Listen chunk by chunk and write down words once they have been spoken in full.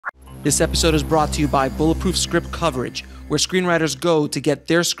This episode is brought to you by Bulletproof Script Coverage, where screenwriters go to get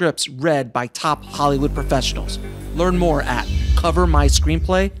their scripts read by top Hollywood professionals. Learn more at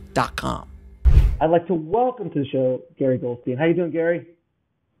covermyscreenplay.com. I'd like to welcome to the show Gary Goldstein. How you doing, Gary?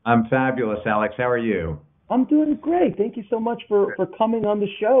 I'm fabulous, Alex. How are you? I'm doing great. Thank you so much for coming on the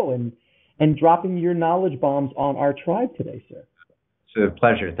show and dropping your knowledge bombs on our tribe today, sir. It's a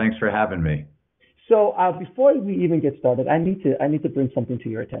pleasure. Thanks for having me. So before we even get started, I need to bring something to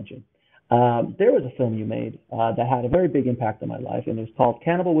your attention. There was a film you made that had a very big impact on my life, and it was called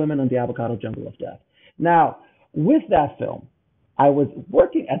Cannibal Women and the Avocado Jungle of Death. Now, with that film, I was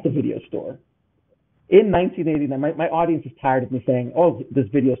working at the video store in 1989. My audience is tired of me saying, "Oh, this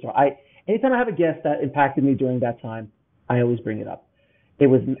video store." Anytime I have a guest that impacted me during that time, I always bring it up. It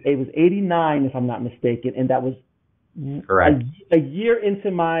was 89, if I'm not mistaken, and that was correct. A year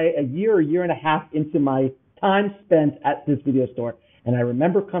and a half into my time spent at this video store. And I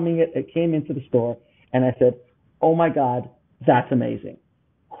remember it came into the store, and I said, "Oh my God, that's amazing.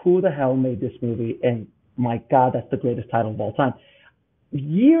 Who the hell made this movie? And my God, that's the greatest title of all time."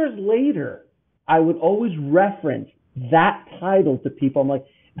 Years later, I would always reference that title to people. I'm like,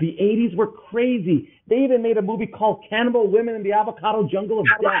 the 80s were crazy. They even made a movie called Cannibal Women in the Avocado Jungle of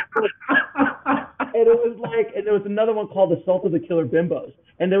Death. And there was another one called Assault of the Killer Bimbos.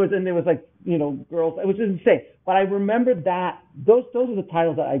 And there was like, girls. It was just insane. But I remember that those are the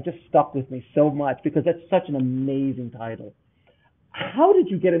titles that I just stuck with me so much because that's such an amazing title. How did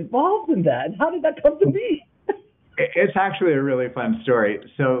you get involved in that? How did that come to be? It's actually a really fun story.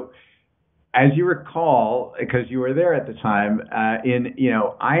 So, as you recall, because you were there at the time, I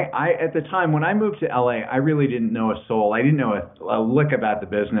at the time when I moved to LA, I really didn't know a soul. I didn't know a lick about the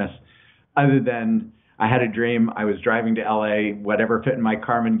business, other than I had a dream. I was driving to LA, whatever fit in my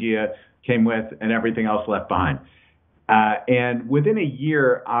Carmen Ghia came with, and everything else left behind. And within a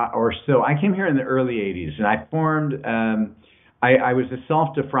year or so, I came here in the early 80s, and I formed. I was a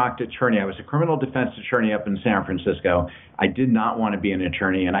self-defrocked attorney. I was a criminal defense attorney up in San Francisco. I did not want to be an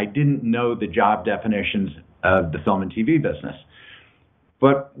attorney, and I didn't know the job definitions of the film and TV business.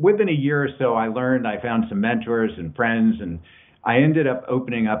 But within a year or so, I found some mentors and friends, and I ended up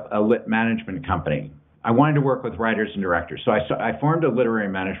opening up a lit management company. I wanted to work with writers and directors, so I formed a literary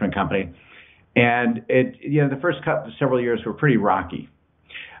management company, and the first several years were pretty rocky.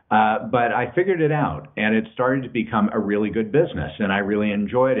 But I figured it out, and it started to become a really good business, and I really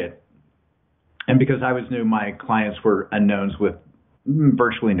enjoyed it. And because I was new, my clients were unknowns with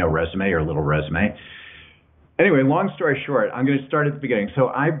virtually no resume or little resume. Anyway, long story short, I'm going to start at the beginning. So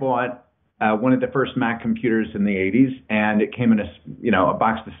I bought one of the first Mac computers in the 80s, and it came in a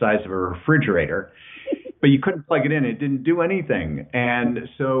box the size of a refrigerator. But you couldn't plug it in. It didn't do anything. And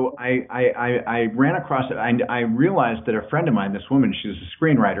so I ran across it. I realized that a friend of mine, this woman, she was a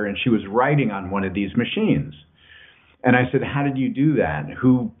screenwriter, and she was writing on one of these machines. And I said, "How did you do that?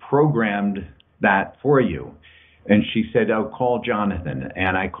 Who programmed that for you?" And she said, "Oh, call Jonathan."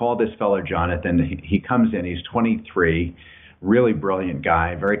 And I called this fellow Jonathan. He comes in. He's 23, really brilliant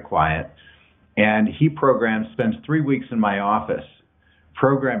guy, very quiet. And he spends 3 weeks in my office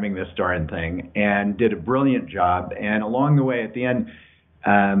programming this darn thing, and did a brilliant job. And along the way, at the end,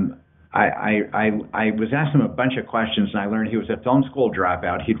 I was asking him a bunch of questions, and I learned he was a film school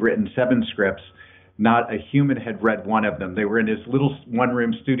dropout. He'd written 7 scripts. Not a human had read one of them. They were in his little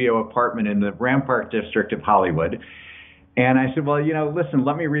one-room studio apartment in the Rampart district of Hollywood. And I said, "Well, listen,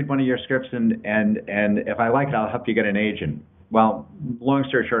 let me read one of your scripts, and if I like it, I'll help you get an agent." Well, long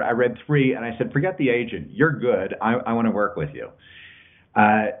story short, I read 3, and I said, "Forget the agent. You're good. I want to work with you."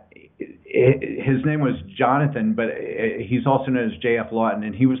 His name was Jonathan, but he's also known as J.F. Lawton,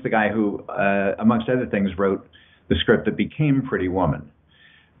 and he was the guy who, amongst other things, wrote the script that became Pretty Woman.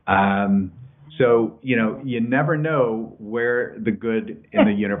 So, you never know where the good in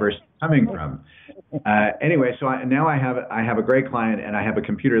the universe is coming from. Anyway, so now I have a great client, and I have a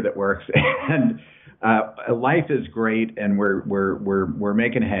computer that works, and life is great, and we're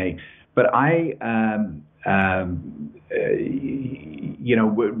making hay. But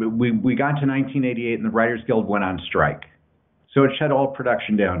we got to 1988, and the Writers Guild went on strike. So it shut all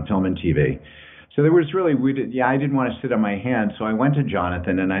production down, film and TV. So there was really, I didn't want to sit on my hands. So I went to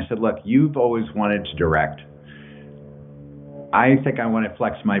Jonathan and I said, "Look, you've always wanted to direct. I think I want to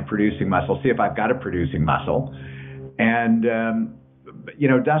flex my producing muscle, see if I've got a producing muscle. And,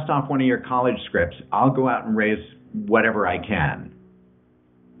 dust off one of your college scripts. I'll go out and raise whatever I can.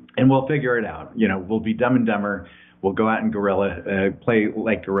 And we'll figure it out. We'll be Dumb and Dumber. We'll go out and play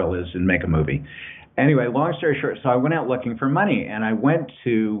like gorillas and make a movie." Anyway, long story short, so I went out looking for money, and I went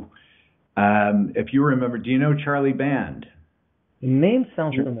to, if you remember, do you know Charlie Band? The name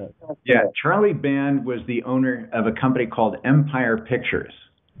sounds familiar. Yeah, Charlie Band was the owner of a company called Empire Pictures.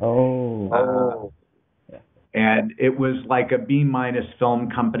 Oh. And it was like a B-minus film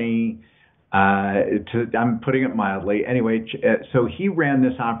company. I'm putting it mildly. Anyway, so he ran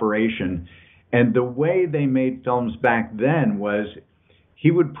this operation, and the way they made films back then was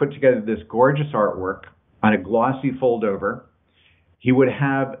he would put together this gorgeous artwork on a glossy fold-over. He would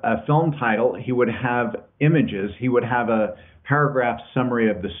have a film title. He would have images. He would have a paragraph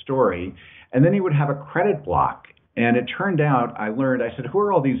summary of the story, and then he would have a credit block. And it turned out, I said, who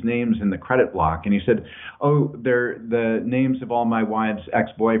are all these names in the credit block? And he said, oh, they're the names of all my wives'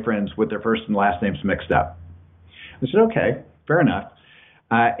 ex-boyfriends with their first and last names mixed up. I said, okay, fair enough.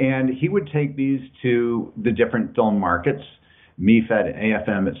 And he would take these to the different film markets, MeFed,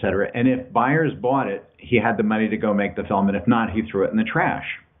 AFM, et cetera. And if buyers bought it, he had the money to go make the film. And if not, he threw it in the trash.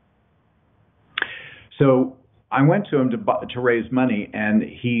 So I went to him to raise money, and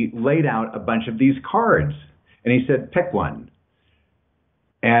he laid out a bunch of these cards. And he said, pick one.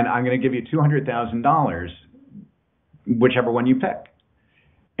 And I'm going to give you $200,000, whichever one you pick.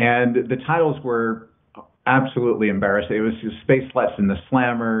 And the titles were absolutely embarrassing. It was Space Sluts and the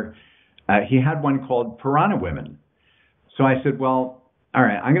Slammer. He had one called Piranha Women. So I said, well, all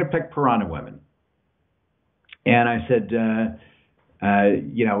right, I'm going to pick Piranha Women. And I said,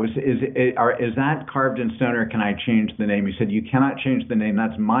 is that carved in stone, or can I change the name? He said, you cannot change the name.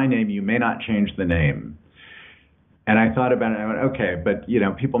 That's my name. You may not change the name. And I thought about it, and I went, okay, but,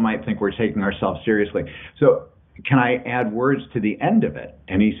 people might think we're taking ourselves seriously. So can I add words to the end of it?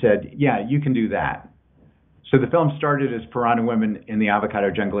 And he said, yeah, you can do that. So the film started as Piranha Women in the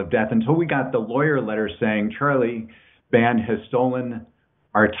Avocado Jungle of Death until we got the lawyer letter saying, Charlie Band has stolen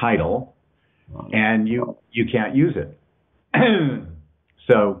our title, and you can't use it.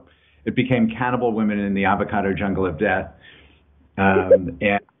 So it became Cannibal Women in the Avocado Jungle of Death. And,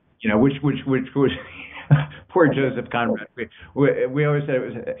 which was... Poor Joseph Conrad. We always said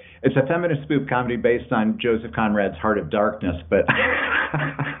it's a feminist spoof comedy based on Joseph Conrad's Heart of Darkness. But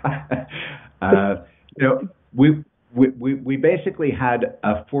we basically had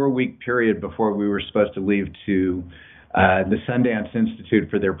a 4-week period before we were supposed to leave to the Sundance Institute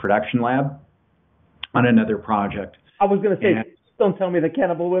for their production lab on another project. I was going to say, don't tell me the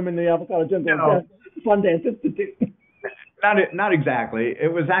Cannibal Women in the Avocado Jungle of Death, Sundance Institute. Not exactly.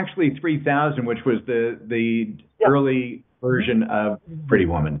 It was actually 3000, which was the early version of Pretty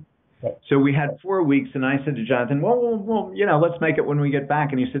Woman. Right. So we had 4 weeks, and I said to Jonathan, well, let's make it when we get back.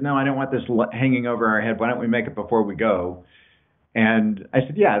 And he said, no, I don't want this hanging over our head. Why don't we make it before we go? And I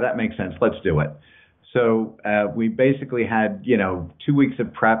said, yeah, that makes sense. Let's do it. So we basically had, 2 weeks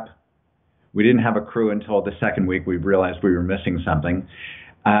of prep. We didn't have a crew until the second week. We realized we were missing something.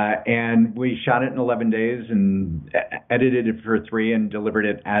 And we shot it in 11 days and edited it for 3 and delivered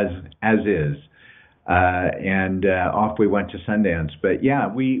it as is. And off we went to Sundance. But yeah,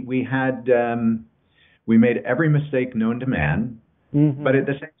 we made every mistake known to man, but at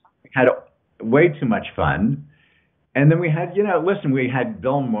the same time we had way too much fun. And then we had, we had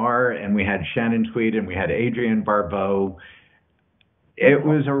Bill Maher and we had Shannon Tweed and we had Adrienne Barbeau. It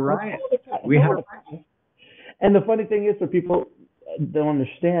was a riot. We had a riot. And the funny thing is, for people don't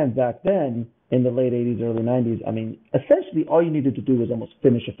understand, back then in the late 80s, early 90s, essentially all you needed to do was almost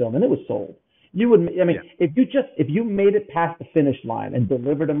finish a film and it was sold. You would, if you made it past the finish line and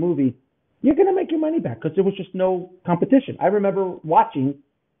delivered a movie, you're going to make your money back because there was just no competition. I remember watching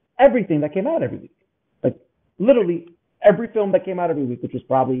everything that came out every week, like literally every film that came out every week, which was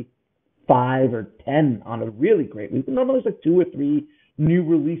probably 5 or 10 on a really great week. Normally it's like 2 or 3 new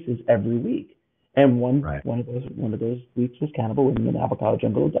releases every week. And one of those weeks was Cannibal Women in the Avocado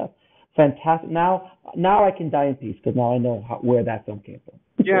Jungle of Death. Fantastic. Now I can die in peace because now I know where that film came from.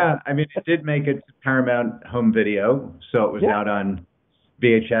 Yeah, it did make it to Paramount Home Video, so it was out on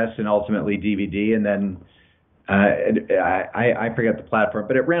VHS and ultimately DVD, and then I forget the platform,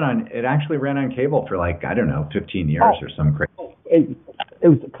 but it actually ran on cable for 15 years or some crazy. It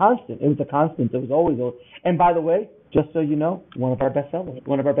was a constant. It was always. And by the way, just so you know, one of our best sellers,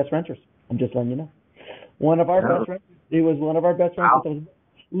 one of our best renters. I'm just letting you know. One of our best renters. It was one of our best renters. Wow.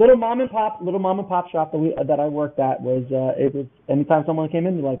 Little mom and pop shop that I worked at was. It was anytime someone came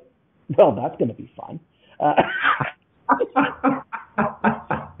in, you're like, well, that's going to be fun.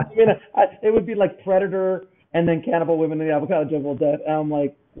 It would be like Predator and then Cannibal Women in the Avocado Jungle of Death. And I'm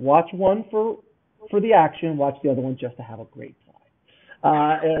like, watch one for the action, watch the other one just to have a great time.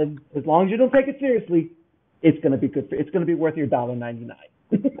 And as long as you don't take it seriously, it's going to be good. It's going to be worth your $1.99.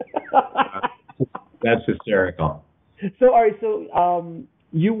 That's hysterical. So, all right. So,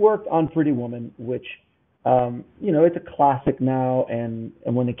 you worked on Pretty Woman, which It's a classic now, and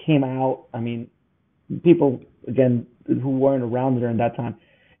when it came out, I mean, people again who weren't around during that time,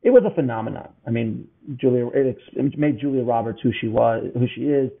 it was a phenomenon. I mean, it made Julia Roberts who she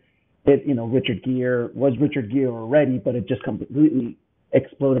is. Richard Gere was Richard Gere already, but it just completely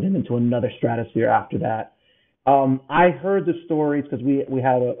exploded him into another stratosphere after that. I heard the stories because we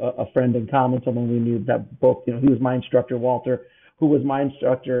had a friend in common, someone we knew that both, he was my instructor, Walter, who was my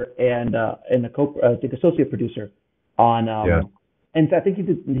instructor and I think associate producer on, and I think he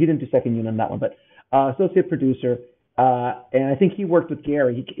didn't do second unit on that one, but associate producer, and I think he worked with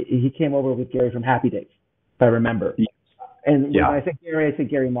Gary. He came over with Gary from Happy Days, if I remember. And when I say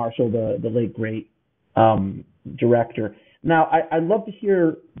Gary Marshall, the late great director. Now, I'd love to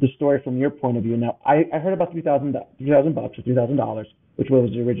hear the story from your point of view. Now, I heard about $3,000 or $3,000, which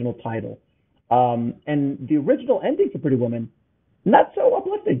was the original title, and the original ending for Pretty Woman, not so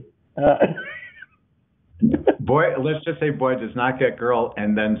uplifting. Boy, let's just say boy does not get girl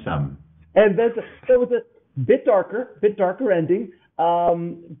and then some. And then there was a bit darker ending,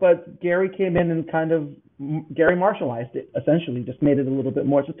 but Gary came in and kind of Gary Marshallized it, essentially, just made it a little bit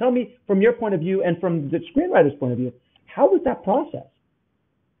more. So tell me, from your point of view and from the screenwriter's point of view, how was that process?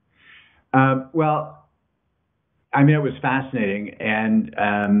 Well, I mean, it was fascinating.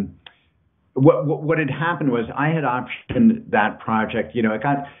 And what had happened was I had optioned that project.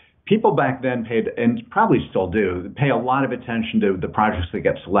 People back then paid, and probably still do, pay a lot of attention to the projects that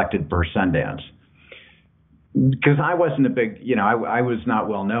get selected for Sundance. Because I wasn't a big, I was not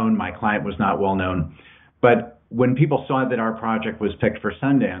well known. My client was not well known. But when people saw that our project was picked for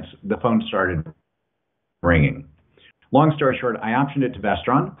Sundance, the phone started ringing. Long story short, I optioned it to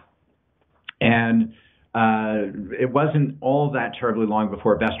Vestron, and it wasn't all that terribly long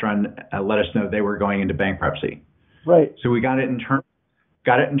before Vestron let us know they were going into bankruptcy. Right. So we got it in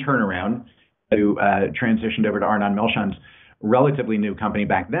turnaround, to transitioned over to Arnon Milchan's relatively new company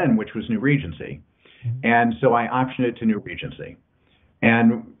back then, which was New Regency. And so I optioned it to New Regency.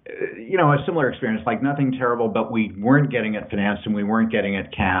 And, a similar experience, like nothing terrible, but we weren't getting it financed and we weren't getting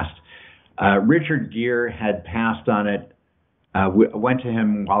it cast. Richard Gere had passed on it, went to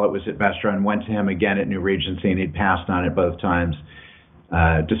him while it was at Vestron, went to him again at New Regency, and he'd passed on it both times,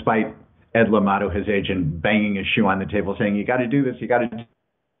 despite Ed Lamato, his agent, banging his shoe on the table saying, you got to do this, you got to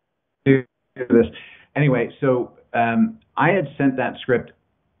do this. Anyway, so I had sent that script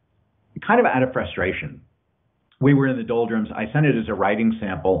kind of out of frustration. We were in the doldrums. I sent it as a writing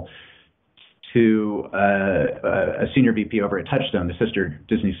sample to a senior VP over at Touchstone, the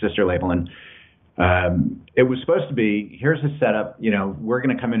Disney sister label, and it was supposed to be, here's a setup, we're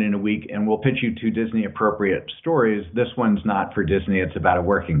going to come in a week and we'll pitch you two Disney appropriate stories. This one's not for Disney, it's about a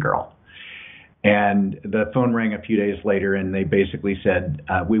working girl. And the phone rang a few days later and they basically said,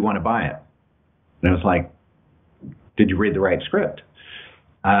 we want to buy it. And I was like, did you read the right script?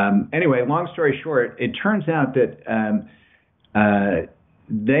 Anyway, long story short, it turns out that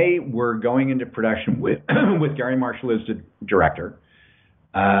they were going into production with Gary Marshall as the director,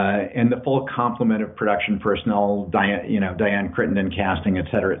 and the full complement of production personnel, Diane Crittenden casting, et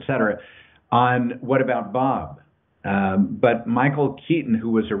cetera, on What About Bob? But Michael Keaton,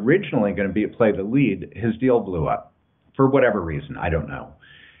 who was originally going to play the lead, his deal blew up for whatever reason, I don't know.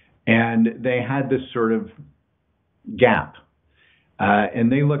 And they had this sort of gap.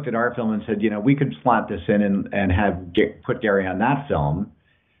 And they looked at our film and said, we could slot this in and put Gary on that film,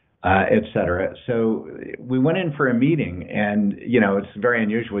 et cetera. So we went in for a meeting, and, it's very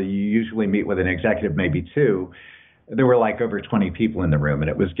unusual. You usually meet with an executive, maybe two. There were like over 20 people in the room, and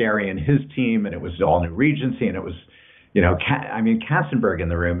it was Gary and his team, and it was all New Regency, and it was, Katzenberg in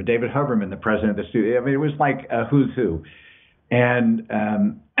the room, and David Hoverman, the president of the studio. I mean, it was like a who's who. And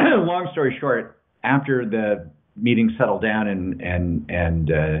long story short, after the meeting settled down and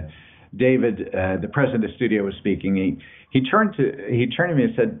David, the president of the studio, was speaking, he turned to me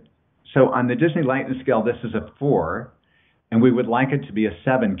and said, so on the Disney lightness scale, this is a 4, and we would like it to be a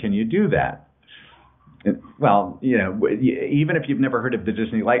 7. Can you do that? Well, even if you've never heard of the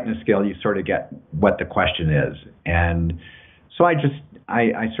Disney lightness scale, you sort of get what the question is. And so I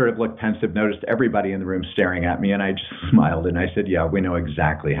sort of looked pensive, noticed everybody in the room staring at me, and I just smiled and I said, yeah, we know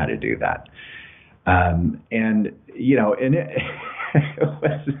exactly how to do that. And it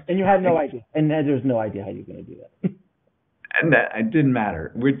was, and you had no idea, and there's no idea how you're going to do that. And it didn't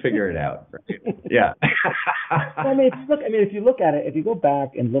matter. We'd figure it out. Right? Yeah. Well, if you look at it, if you go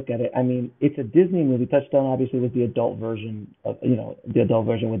back and look at it, it's a Disney movie. Touchstone obviously was the adult version of, the adult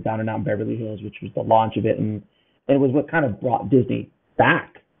version with Down and Out in Beverly Hills, which was the launch of it, and it was what kind of brought Disney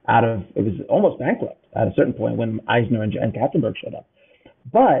back out of, it was almost bankrupt at a certain point when Eisner and Katzenberg showed up.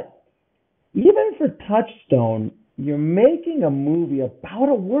 But even for Touchstone, you're making a movie about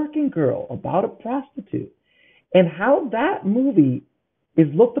a working girl, about a prostitute, and how that movie is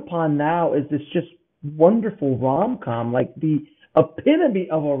looked upon now as this just wonderful rom-com, like the epitome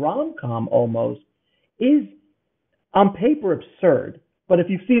of a rom-com almost, is on paper absurd. But if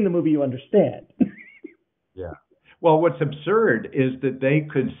you've seen the movie, you understand. Yeah. Well, what's absurd is that they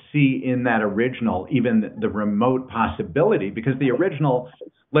could see in that original even the remote possibility, because the original,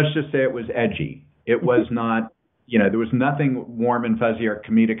 let's just say it was edgy. It was not, there was nothing warm and fuzzy or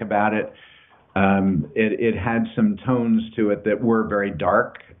comedic about it. It had some tones to it that were very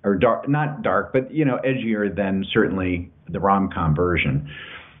dark, or dark, not dark, but, edgier than certainly the rom-com version.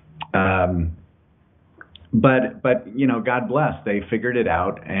 But God bless, they figured it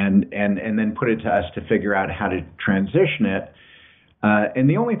out and then put it to us to figure out how to transition it. And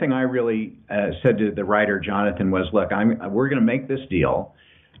the only thing I really said to the writer Jonathan was, look, we're going to make this deal,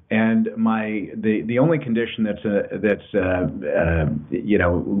 and the only condition that's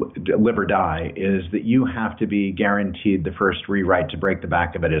live or die is that you have to be guaranteed the first rewrite to break the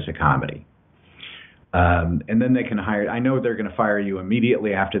back of it as a comedy. And then they can hire. I know they're going to fire you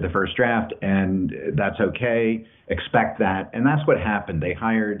immediately after the first draft, and that's okay. Expect that. And that's what happened. They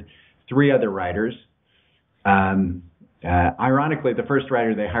hired 3 other writers. Ironically, the first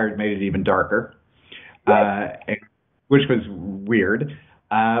writer they hired made it even darker, which was weird.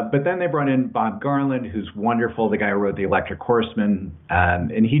 But then they brought in Bob Garland, who's wonderful, the guy who wrote The Electric Horseman,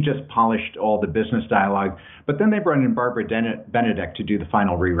 and he just polished all the business dialogue. But then they brought in Barbara Benedict to do the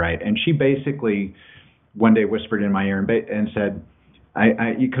final rewrite, and she basically one day whispered in my ear and said,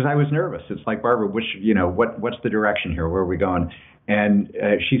 because I was nervous. It's like, Barbara, what's the direction here? Where are we going? And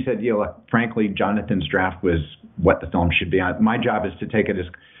she said, look, frankly, Jonathan's draft was what the film should be on. My job is to take it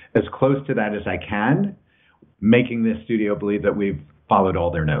as close to that as I can, making the studio believe that we've followed all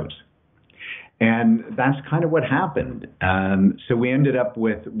their notes. And that's kind of what happened. So we ended up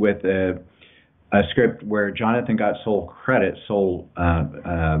with a script where Jonathan got sole credit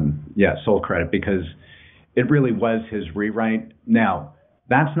because it really was his rewrite. Now,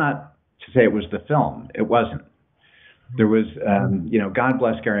 that's not to say it was the film. It wasn't. There was, God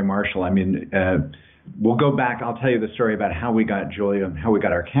bless Gary Marshall. I mean, we'll go back. I'll tell you the story about how we got Julia and how we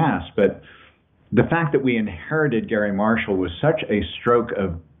got our cast. But the fact that we inherited Gary Marshall was such a stroke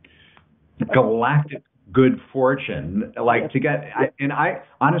of galactic good fortune.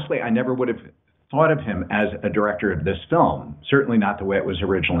 Honestly, I never would have thought of him as a director of this film, certainly not the way it was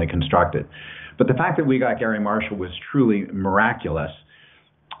originally constructed. But the fact that we got Gary Marshall was truly miraculous.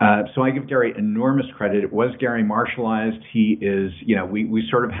 So I give Gary enormous credit. It was Gary Marshallized. He is, we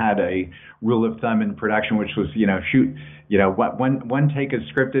sort of had a rule of thumb in production, which was, shoot, one take is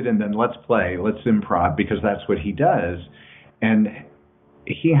scripted and then let's improv, because that's what he does. And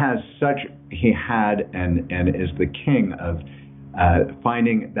he had and is the king of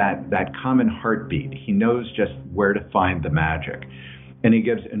finding that common heartbeat. He knows just where to find the magic. And he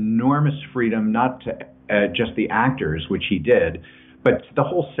gives enormous freedom, not to just the actors, which he did, but to the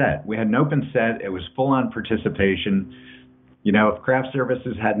whole set. We had an open set. It was full-on participation. If craft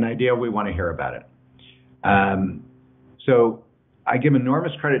services had an idea, we want to hear about it. So I give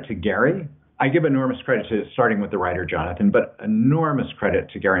enormous credit to Gary. I give enormous credit to starting with the writer, Jonathan, but enormous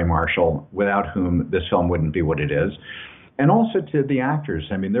credit to Gary Marshall, without whom this film wouldn't be what it is. And also to the actors.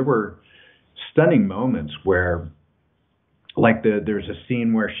 I mean, there were stunning moments where, like there's a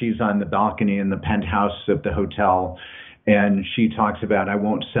scene where she's on the balcony in the penthouse of the hotel, and she talks about, I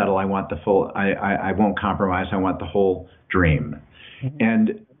won't settle, I want the full, I won't compromise, I want the whole dream. Mm-hmm.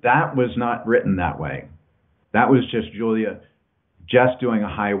 And that was not written that way. That was just Julia just doing a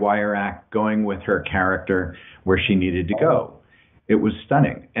high wire act, going with her character where she needed to go. It was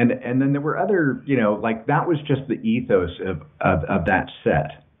stunning. And then there were other, that was just the ethos of that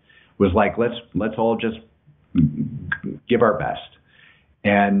set, was like, let's all just give our best.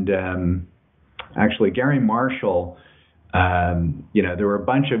 And actually, Gary Marshall, there were a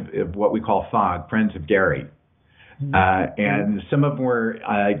bunch of what we call FOG, Friends of Gary. And some of them were,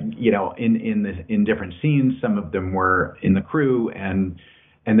 in different scenes. Some of them were in the crew, and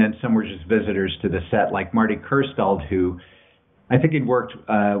then some were just visitors to the set, like Marty Kersteld, who I think he'd worked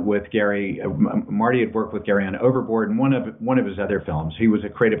with Gary. Marty had worked with Gary on Overboard and one of his other films. He was a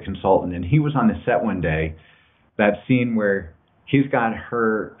creative consultant, and he was on the set one day. That scene where he's got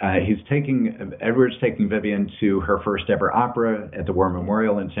her, Edward's taking Vivian to her first ever opera at the War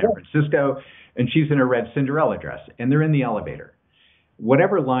Memorial in San Francisco, and she's in a red Cinderella dress, and they're in the elevator.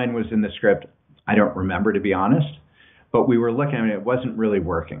 Whatever line was in the script, I don't remember, to be honest, but we were looking at it, it wasn't really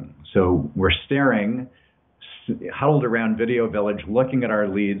working. So we're staring, huddled around Video Village looking at our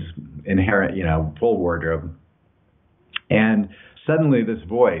leads, inherent, full wardrobe. And suddenly this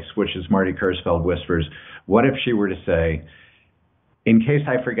voice, which is Marty Kurzfeld, whispers, "What if she were to say, 'In case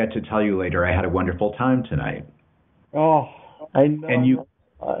I forget to tell you later, I had a wonderful time tonight'?" Oh, I know. And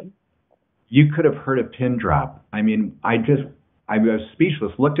you could have heard a pin drop. I mean, I was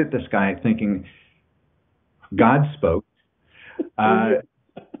speechless, looked at this guy thinking, God spoke.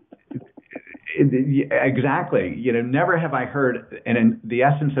 Exactly. Never have I heard, and the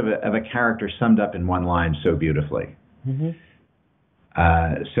essence of a character summed up in one line so beautifully. Mm-hmm.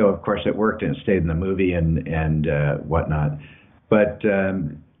 So of course it worked and it stayed in the movie and whatnot. But I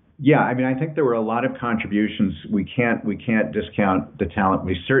mean, I think there were a lot of contributions. We can't discount the talent.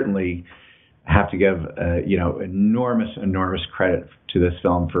 We certainly have to give enormous credit to this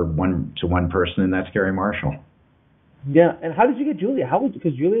film for one person, and that's Gary Marshall. Yeah, and how did you get Julia?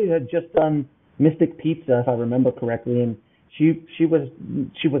 Because Julia had just done Mystic Pizza, if I remember correctly, and she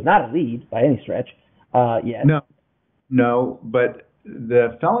was not a lead by any stretch yet. No, but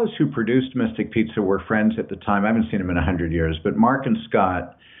the fellows who produced Mystic Pizza were friends at the time. I haven't seen them in 100 years, but Mark and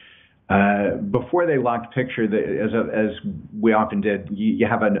Scott, before they locked picture, as we often did, you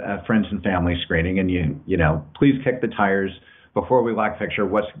have a friends and family screening, and you please kick the tires before we lock picture.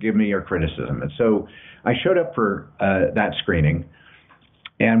 Give me your criticism. And so I showed up for that screening,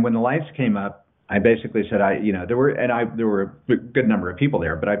 and when the lights came up, I basically said there were a good number of people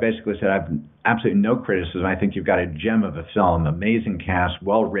there, but I basically said I have absolutely no criticism. I think you've got a gem of a film, amazing cast,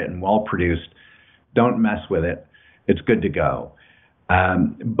 well written, well produced. Don't mess with it. It's good to go.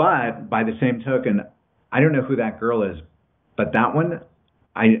 But by the same token, I don't know who that girl is, but that one,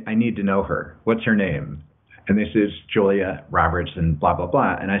 I need to know her. What's her name? And they said, it's Julia Roberts and blah, blah,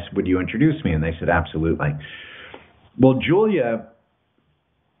 blah. And I said, would you introduce me? And they said, absolutely. Well, Julia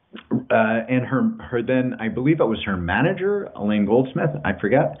and her then, I believe it was her manager, Elaine Goldsmith, I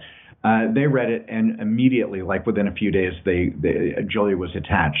forget, they read it, and immediately, like within a few days, Julia was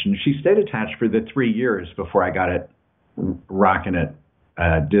attached. And she stayed attached for the 3 years before I got it rocking at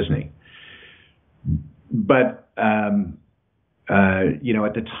Disney. But at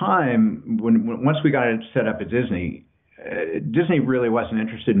the time, once we got it set up at Disney, Disney really wasn't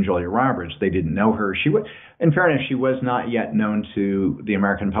interested in Julia Roberts. They didn't know her. In fairness, she was not yet known to the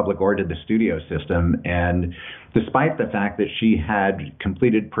American public or to the studio system. And despite the fact that she had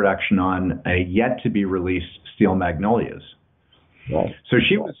completed production on a yet-to-be-released Steel Magnolias. Right. So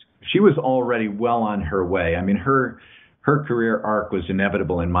she was already well on her way. I mean, her career arc was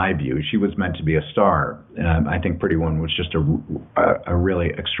inevitable in my view. She was meant to be a star. I think Pretty Woman was just a really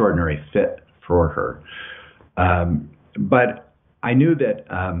extraordinary fit for her. But I knew that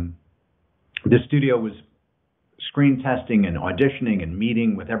the studio was screen testing and auditioning and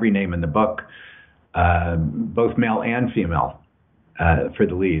meeting with every name in the book, both male and female, for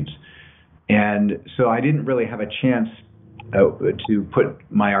the leads. And so I didn't really have a chance to put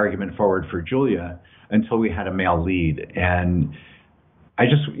my argument forward for Julia until we had a male lead. And I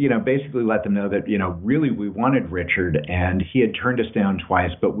just, basically let them know that, really we wanted Richard, and he had turned us down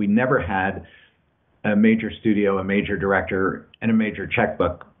twice, but we never had a major studio, a major director, and a major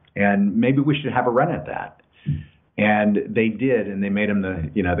checkbook, and maybe we should have a run at that. And they did, and they made him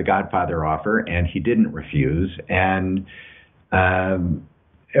the Godfather offer, and he didn't refuse. And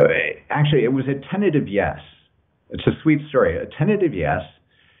actually, it was a tentative yes. It's a sweet story. A tentative yes.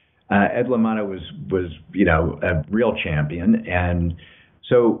 Ed LaMotta was a real champion, and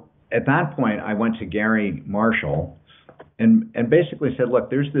so at that point, I went to Gary Marshall and basically said, look,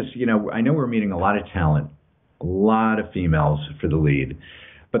 there's this, I know we're meeting a lot of talent, a lot of females for the lead,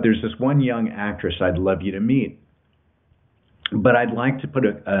 but there's this one young actress I'd love you to meet. But I'd like to put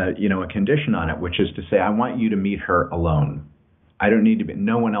a condition on it, which is to say, I want you to meet her alone. I don't need to be,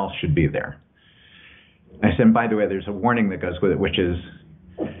 no one else should be there. I said, and by the way, there's a warning that goes with it, which is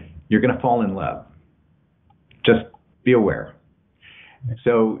you're going to fall in love. Just be aware.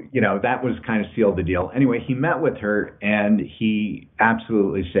 So, that was kind of sealed the deal. Anyway, he met with her and he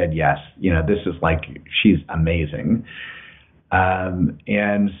absolutely said, yes, this is she's amazing.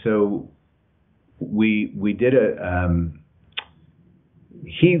 And so we did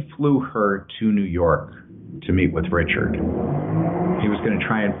he flew her to New York to meet with Richard. He was going to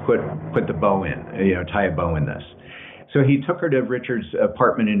try and put the bow in, tie a bow in this. So he took her to Richard's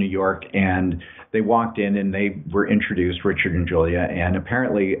apartment in New York, and they walked in and they were introduced, Richard and Julia. And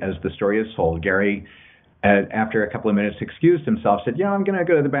apparently, as the story is told, Gary, after a couple of minutes, excused himself, said, I'm going to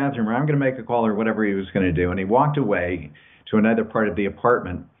go to the bathroom, or I'm going to make a call, or whatever he was going to do. And he walked away to another part of the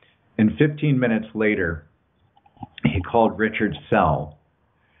apartment. And 15 minutes later, he called Richard's cell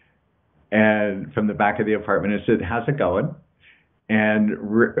and from the back of the apartment, and said, "How's it going?" And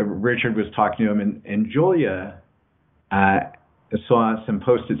Richard was talking to him, and Julia saw some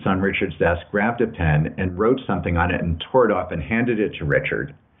Post-its on Richard's desk, grabbed a pen and wrote something on it and tore it off and handed it to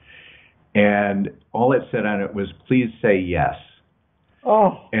Richard. And all it said on it was, "Please say yes."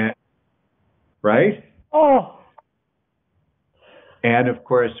 Oh. And, right? Oh. And of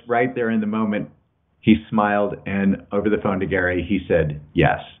course, right there in the moment, he smiled, and over the phone to Gary, he said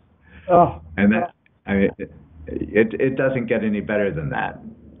yes. Oh. And that, I mean, it doesn't get any better than that.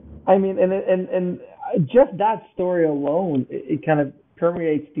 I mean, and just that story alone, it kind of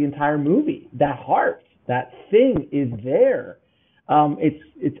permeates the entire movie. That heart, that thing is there.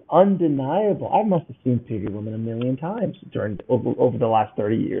 It's undeniable. I must have seen Pretty Woman a million times over the last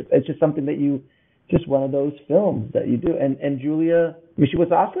 30 years. It's just something that just one of those films that you do. And Julia, I mean, she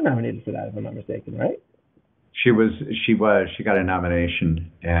was Oscar nominated for that, if I'm not mistaken, right? She was. She got a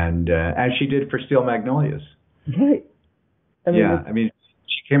nomination, and as she did for Steel Magnolias. Right. I mean,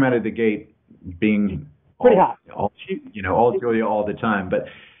 she came out of the gate being pretty hot. All Julia all the time. But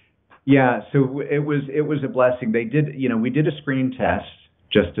yeah, so it was a blessing. They did, we did a screen test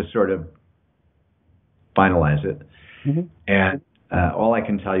just to sort of finalize it. Mm-hmm. And all I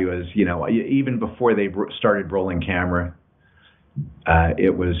can tell you is, even before they started rolling camera,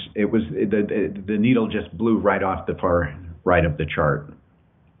 the needle just blew right off the far right of the chart.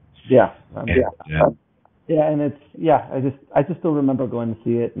 Yeah. And I just still remember going to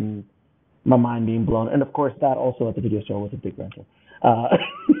see it and my mind being blown. And of course, that also at the video store was a big rental.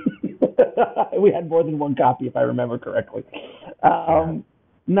 We had more than one copy, if I remember correctly.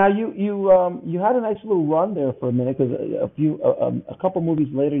 Now you had a nice little run there for a minute, because a couple movies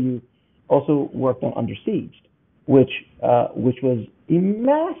later you also worked on Under Siege, which was a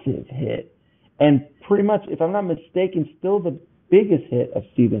massive hit, and pretty much, if I'm not mistaken, still the biggest hit of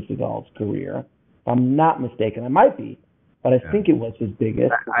Steven Seagal's career. If I'm not mistaken, I might be, but I think it was his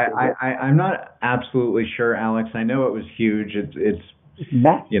biggest. I'm not absolutely sure, Alex. I know it was huge. It's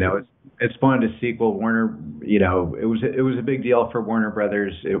massive. It spawned a sequel. Warner, it was a big deal for Warner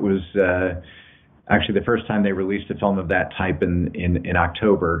Brothers. It was actually the first time they released a film of that type in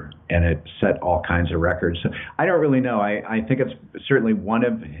October, and it set all kinds of records. So I don't really know. I think it's certainly one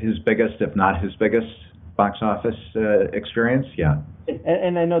of his biggest, if not his biggest, box office experience. Yeah.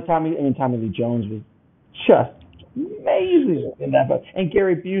 And I know Tommy Lee Jones was just amazing in that film, and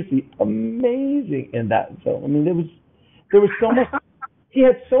Gary Busey amazing in that film. I mean, there was so much. He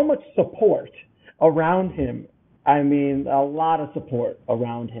had so much support around him. I mean, a lot of support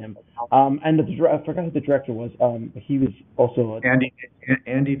around him. And I forgot who the director was. He was also Andy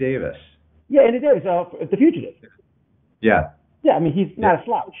Davis. Yeah, Andy Davis, The Fugitive. Yeah. Yeah, I mean, he's not a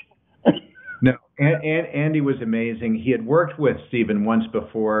slouch. No, Andy was amazing. He had worked with Steven once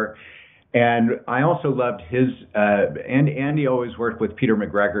before, and I also loved his. Andy always worked with Peter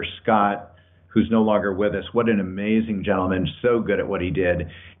McGregor Scott, who's no longer with us. What an amazing gentleman! So good at what he did.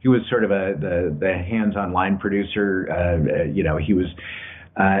 He was sort of the hands-on line producer. He was.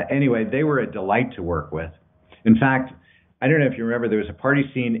 Anyway, they were a delight to work with. In fact, I don't know if you remember, there was a party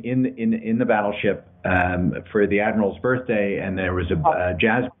scene in the battleship for the Admiral's birthday, and there was a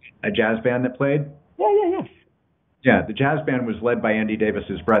jazz band that played. Yeah. Yeah, the jazz band was led by Andy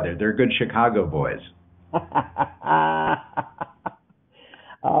Davis's brother. They're good Chicago boys.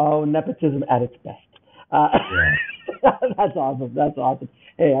 Oh, nepotism at its best. That's awesome.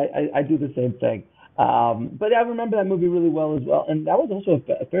 Hey, I do the same thing. But I remember that movie really well as well, and that was also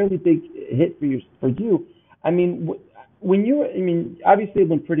a fairly big hit for you. I mean, obviously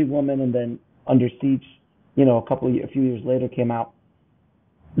when Pretty Woman and then Under Siege, a few years later came out,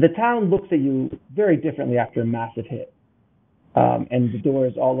 the town looks at you very differently after a massive hit, and the door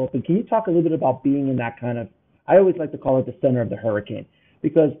is all open. Can you talk a little bit about being in that kind of? I always like to call it the center of the hurricane,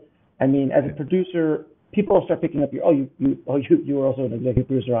 because I mean, as a producer, people start picking up you were also an executive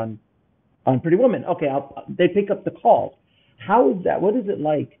producer on Pretty Woman. Okay, they pick up the calls. How is that? What is it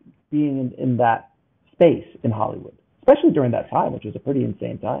like being in that space in Hollywood, especially during that time, which was a pretty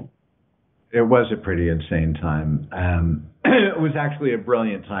insane time? It was a pretty insane time. It was actually a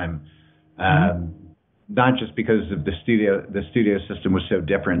brilliant time, not just because of the studio system was so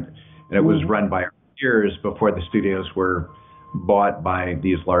different, and it was run by years before the studios were bought by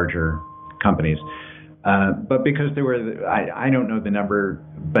these larger companies. But because there were, I don't know the number,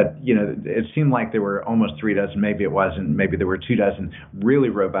 but it seemed like there were almost 36, maybe it wasn't, maybe there were 24 really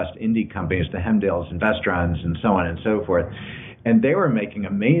robust indie companies, the Hemdales and Vestrons and so on and so forth. And they were making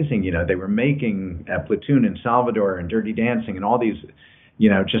amazing, they were making Platoon and Salvador and Dirty Dancing and all these,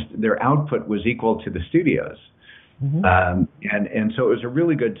 just their output was equal to the studios. And so it was a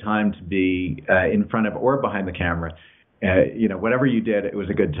really good time to be in front of or behind the camera. Whatever you did, it was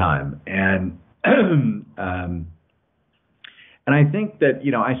a good time. And and I think that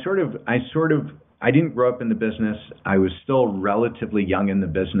I didn't grow up in the business. I was still relatively young in the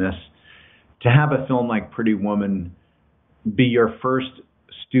business. To have a film like Pretty Woman be your first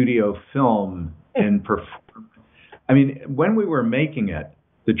studio film and perform. I mean, when we were making it,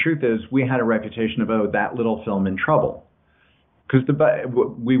 the truth is we had a reputation of, that little film in trouble. Because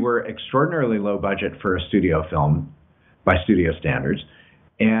we were extraordinarily low budget for a studio film by studio standards.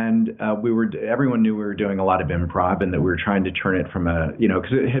 And everyone knew we were doing a lot of improv and that we were trying to turn it from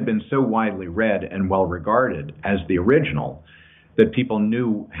because it had been so widely read and well regarded as the original that people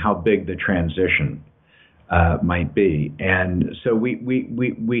knew how big the transition might be. And so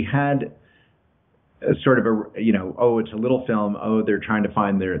we had sort of it's a little film. They're trying to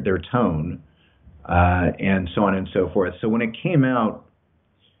find their tone, and so on and so forth. So when it came out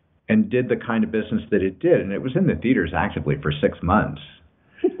and did the kind of business that it did, and it was in the theaters actively for 6 months,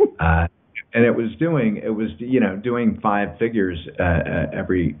 and it was doing five figures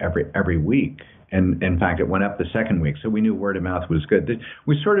every week. And in fact, it went up the second week. So we knew word of mouth was good.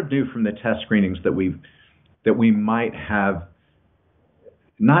 We sort of knew from the test screenings that we might have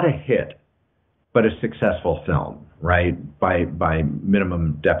not a hit, but a successful film, right? By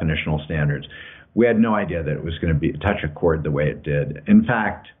minimum definitional standards. We had no idea that it was going to touch a chord the way it did. In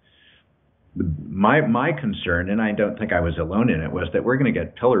fact, my concern, and I don't think I was alone in it, was that we're going to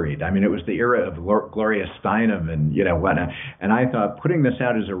get pilloried. I mean, it was the era of Gloria Steinem and what. And I thought putting this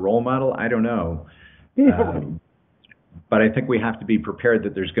out as a role model, I don't know. But I think we have to be prepared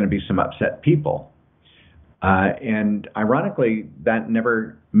that there's going to be some upset people. And ironically, that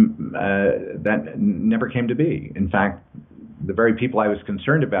never came to be. In fact, the very people I was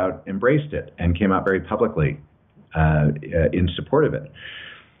concerned about embraced it and came out very publicly in support of it.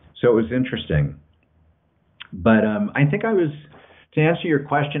 So it was interesting. But I think to answer your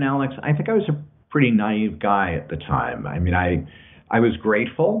question, Alex, I think I was a pretty naive guy at the time. I mean, I was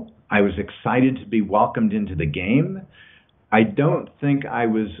grateful. I was excited to be welcomed into the game. I don't think I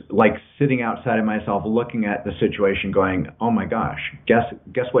was like sitting outside of myself looking at the situation going, oh my gosh, guess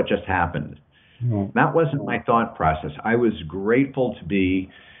what just happened? Mm-hmm. That wasn't my thought process. I was grateful to be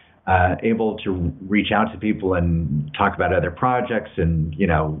able to reach out to people and talk about other projects and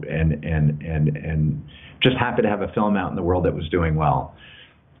just happy to have a film out in the world that was doing well.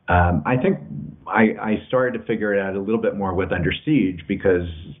 I think I started to figure it out a little bit more with Under Siege because,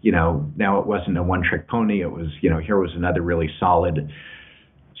 now it wasn't a one-trick pony. It was, here was another really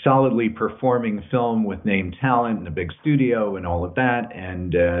solidly performing film with named talent and a big studio and all of that,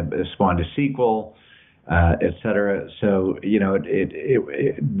 and spawned a sequel, et cetera. So,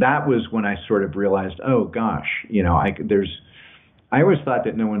 that was when I sort of realized, oh gosh, I always thought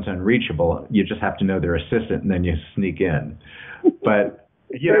that no one's unreachable. You just have to know their assistant and then you sneak in. But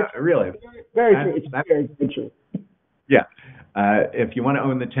really, very true. It's very true. Yeah, if you want to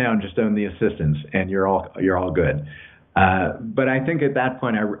own the town, just own the assistants, and you're all good. But I think at that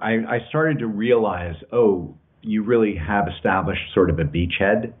point, I started to realize, you really have established sort of a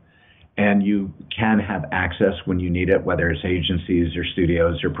beachhead, and you can have access when you need it, whether it's agencies or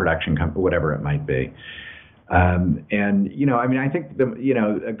studios or production company, whatever it might be. I think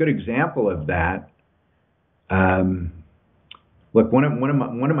a good example of that. Look, one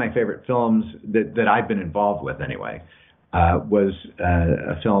of my favorite films that I've been involved with anyway was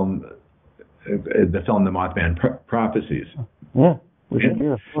a film, the film The Mothman Prophecies. Yeah, we should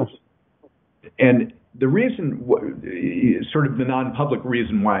hear, of course. And the reason, sort of the non-public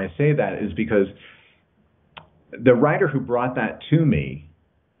reason why I say that is because the writer who brought that to me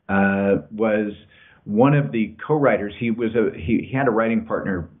was one of the co-writers. He had a writing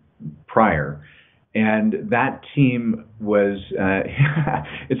partner prior. And that team was,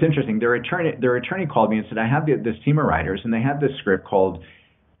 it's interesting. Their attorney called me and said, I have this team of writers, and they have this script called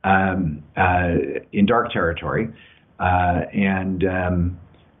In Dark Territory. And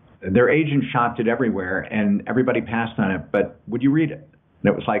their agent shopped it everywhere, and everybody passed on it, but would you read it?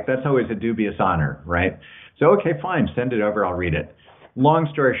 And it was like, that's always a dubious honor, right? So, okay, fine, send it over, I'll read it. Long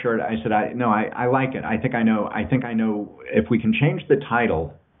story short, I said, I like it. I think I know if we can change the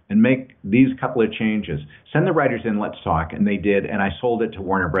title and make these couple of changes. Send the writers in, let's talk. And they did, and I sold it to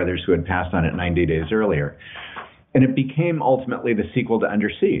Warner Brothers, who had passed on it 90 days earlier. And it became ultimately the sequel to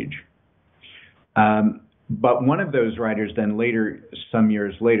Under Siege. But one of those writers then later, some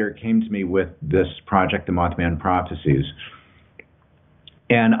years later, came to me with this project, The Mothman Prophecies.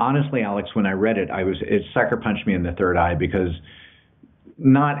 And honestly, Alex, when I read it, it sucker punched me in the third eye because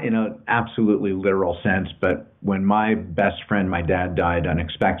not in an absolutely literal sense, but when my best friend, my dad, died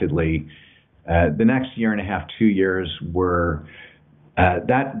unexpectedly, the next year and a half, 2 years were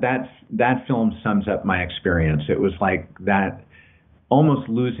that film sums up my experience. It was like that, almost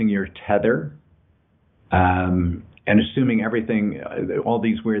losing your tether, and assuming everything, all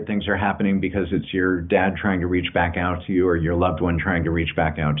these weird things are happening because it's your dad trying to reach back out to you or your loved one trying to reach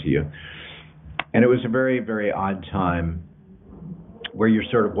back out to you. And it was a very, very odd time where you're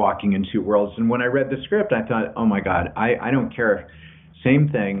sort of walking in two worlds. And when I read the script, I thought, oh my God, I don't care. Same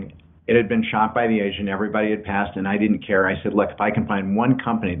thing. It had been shot by the agent. Everybody had passed, and I didn't care. I said, look, if I can find one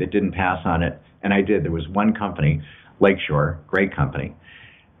company that didn't pass on it, and I did. There was one company, Lakeshore, great company.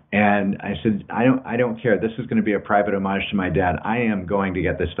 And I said, I don't care. This is going to be a private homage to my dad. I am going to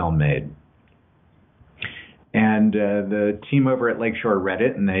get this film made. And the team over at Lakeshore read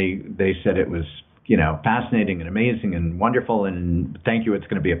it, and they said it was, fascinating and amazing and wonderful, and thank you, it's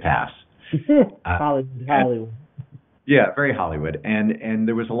going to be a pass. Hollywood. Yeah, very Hollywood. And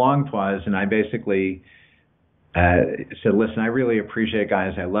there was a long pause, and I basically said, listen, I really appreciate it,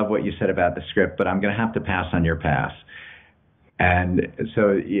 guys. I love what you said about the script, but I'm going to have to pass on your pass. And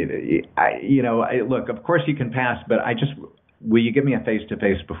so, look, of course you can pass, but will you give me a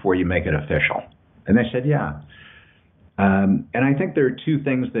face-to-face before you make it official? And they said, yeah. And I think there are two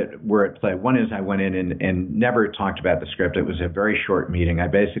things that were at play. One is I went in and never talked about the script. It was a very short meeting. I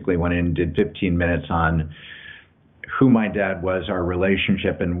basically went in and did 15 minutes on who my dad was, our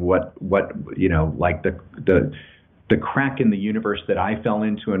relationship, and what like the crack in the universe that I fell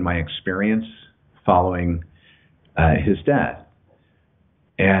into in my experience following his death,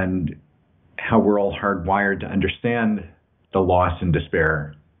 and how we're all hardwired to understand the loss and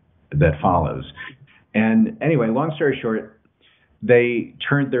despair that follows. And anyway, long story short, they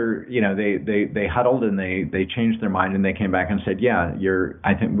turned their, they huddled and they changed their mind, and they came back and said, yeah,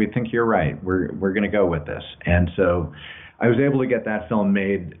 we think you're right. We're going to go with this. And so I was able to get that film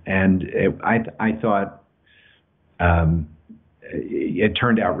made, and I thought it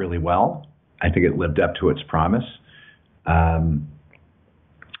turned out really well. I think it lived up to its promise. And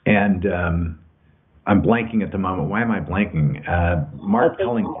I'm blanking at the moment. Why am I blanking?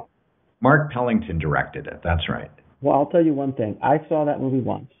 Mark Pellington directed it. That's right. Well, I'll tell you one thing. I saw that movie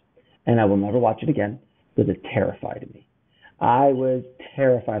once, and I will never watch it again because it terrified me. I was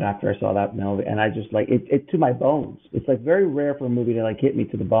terrified after I saw that movie, and I just it to my bones. It's very rare for a movie to hit me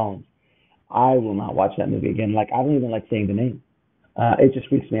to the bones. I will not watch that movie again. I don't even like saying the name. It just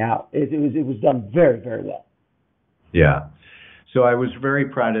freaks me out. It was done very, very well. Yeah. So I was very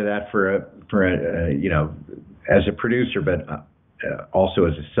proud of that for as a producer, but also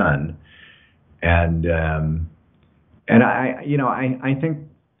as a son. And I think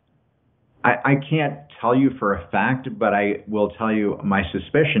I can't tell you for a fact, but I will tell you my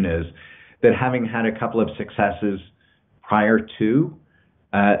suspicion is that having had a couple of successes prior to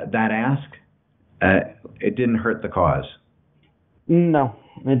that ask, it didn't hurt the cause. No,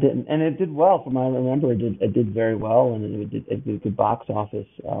 it didn't, and it did well. From what I remember, it did very well, and it did good box office.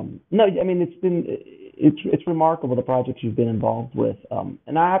 No, I mean it's remarkable the projects you've been involved with.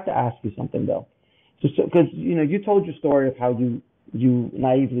 And I have to ask you something though, just because you told your story of how you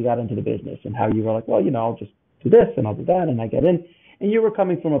naively got into the business and how you were like, well, I'll just do this and I'll do that and I get in. And you were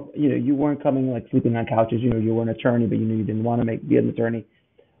coming from you weren't coming sleeping on couches. You were an attorney, but you didn't want to be an attorney.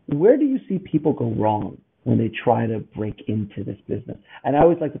 Where do you see people go wrong when they try to break into this business? And I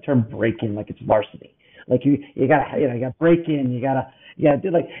always like the term break in, like it's varsity. You gotta break in. You gotta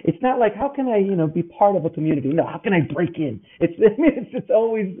do it's not like how can I be part of a community? No, how can I break in? It's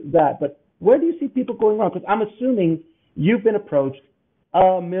always that. But where do you see people going wrong? Because I'm assuming you've been approached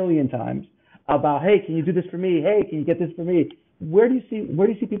a million times about, hey, can you do this for me? Hey, can you get this for me? Where do you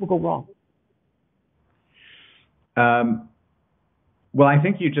see people go wrong? Well, I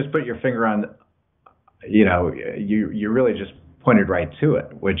think you just put your finger on. You really just pointed right to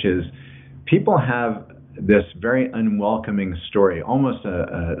it, which is people have this very unwelcoming story, almost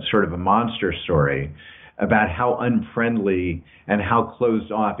a sort of a monster story about how unfriendly and how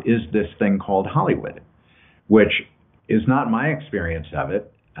closed off is this thing called Hollywood, which is not my experience of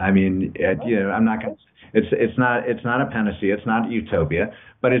it. I mean, I'm not going to. It's not a panacea. It's not utopia,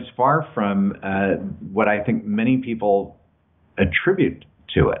 but it's far from what I think many people attribute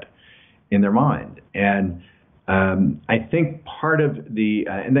to it in their mind. And I think part of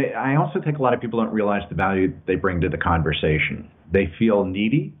I also think a lot of people don't realize the value they bring to the conversation. They feel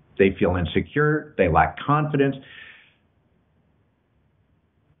needy. They feel insecure. They lack confidence.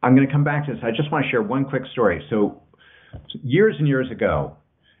 I'm going to come back to this. I just want to share one quick story. So years and years ago,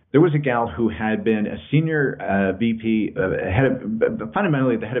 there was a gal who had been a senior VP,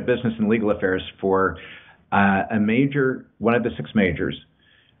 fundamentally the head of business and legal affairs for one of the 6 majors.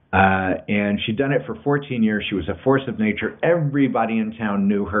 And she'd done it for 14 years. She was a force of nature. Everybody in town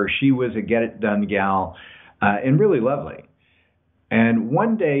knew her. She was a get-it-done gal, and really lovely. And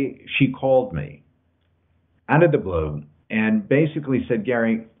one day she called me out of the blue and basically said,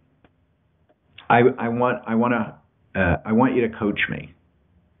 Gary, I want you to coach me.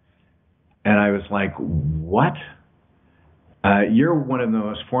 And I was like, what? You're one of the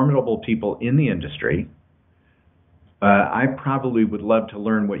most formidable people in the industry. I probably would love to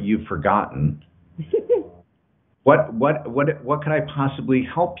learn what you've forgotten. What could I possibly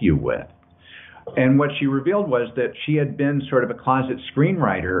help you with? And what she revealed was that she had been sort of a closet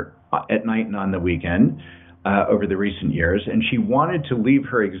screenwriter at night and on the weekend over the recent years, and she wanted to leave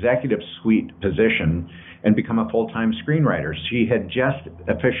her executive suite position and become a full-time screenwriter. She had just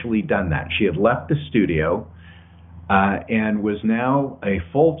officially done that. She had left the studio and was now a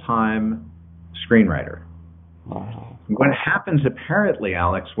full-time screenwriter. Wow. What happens apparently,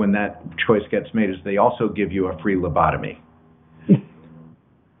 Alex, when that choice gets made is they also give you a free lobotomy.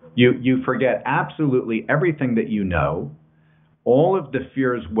 You forget absolutely everything that you know. All of the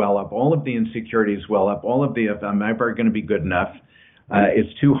fears well up, all of the insecurities well up, all of the, am I ever going to be good enough?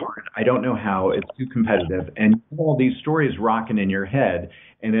 It's too hard. I don't know how. It's too competitive. And all these stories rocking in your head,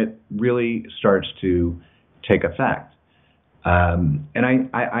 and it really starts to take effect. And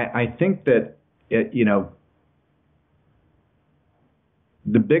I think that,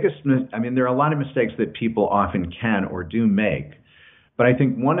 the biggest, there are a lot of mistakes that people often can or do make, but I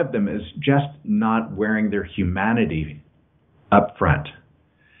think one of them is just not wearing their humanity up front.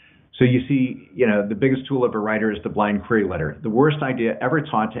 So you see, the biggest tool of a writer is the blind query letter, the worst idea ever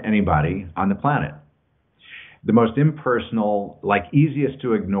taught to anybody on the planet. The most impersonal, easiest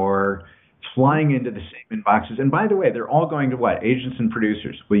to ignore, flying into the same inboxes. And by the way, they're all going to what? Agents and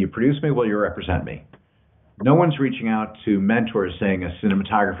producers. Will you produce me? Will you represent me? No one's reaching out to mentors saying a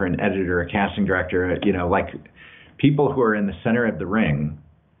cinematographer, an editor, a casting director, people who are in the center of the ring.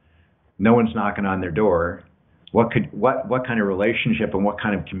 No one's knocking on their door. What kind of relationship and what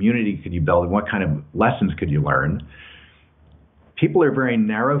kind of community could you build and what kind of lessons could you learn? People are very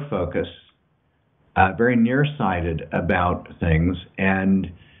narrow focused, very nearsighted about things, and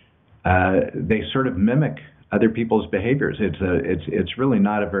they sort of mimic other people's behaviors. It's really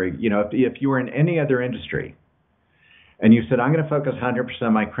not a very, if you were in any other industry and you said, I'm going to focus 100%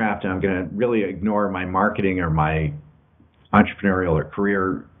 on my craft and I'm going to really ignore my marketing or my entrepreneurial or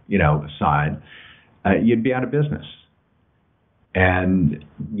career, side, you'd be out of business. And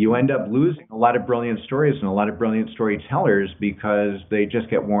you end up losing a lot of brilliant stories and a lot of brilliant storytellers because they just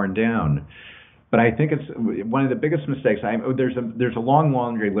get worn down. But I think it's one of the biggest mistakes. There's a long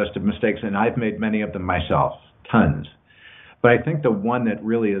laundry list of mistakes, and I've made many of them myself, tons. But I think the one that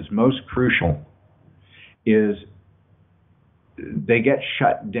really is most crucial is they get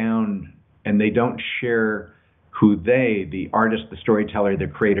shut down and they don't share who they, the artist, the storyteller, the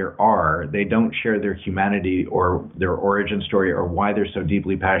creator are. They don't share their humanity or their origin story or why they're so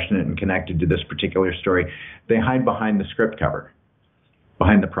deeply passionate and connected to this particular story. They hide behind the script cover,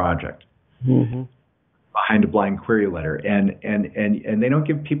 behind the project. Mm-hmm. Behind a blind query letter, and they don't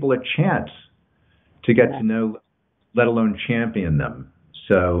give people a chance to get to know, let alone champion them.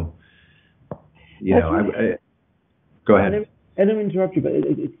 So, go ahead. I don't interrupt you, but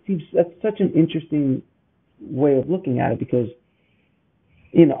it seems that's such an interesting way of looking at it because,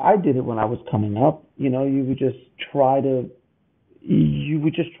 I did it when I was coming up. You would just try to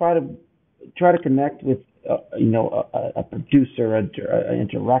connect with. A producer, a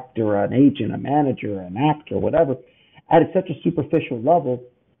director, an agent, a manager, an actor, whatever, at such a superficial level.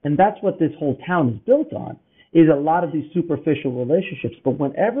 And that's what this whole town is built on, is a lot of these superficial relationships. But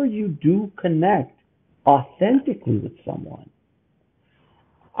whenever you do connect authentically with someone,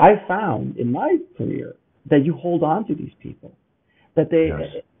 I found in my career that you hold on to these people, that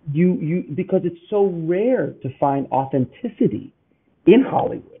because it's so rare to find authenticity in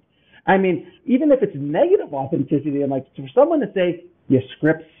Hollywood. Even if it's negative authenticity, for someone to say, your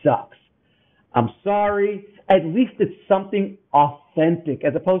script sucks, I'm sorry, at least it's something authentic,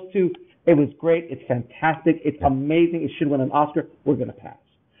 as opposed to, it was great, it's fantastic, it's amazing, it should win an Oscar, we're going to pass.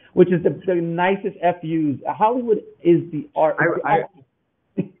 Which is the nicest FUs. Hollywood is the art.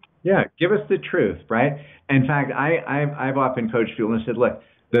 Yeah, give us the truth, right? In fact, I've often coached people and said, look,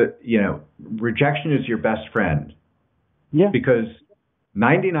 rejection is your best friend. Yeah. Because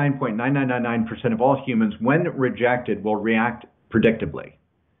 99.9999% of all humans, when rejected, will react predictably.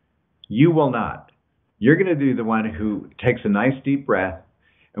 You will not. You're going to be the one who takes a nice deep breath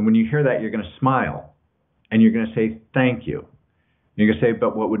And when you hear that, you're going to smile and you're going to say, thank you. You're going to say,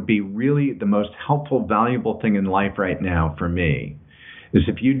 but what would be really the most helpful, valuable thing in life right now for me is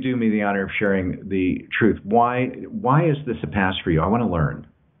if you do me the honor of sharing the truth. Why is this a pass for you? I want to learn.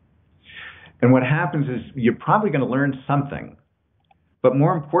 And what happens is you're probably going to learn something. But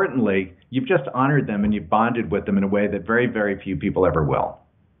more importantly, you've just honored them and you've bonded with them in a way that very, very few people ever will.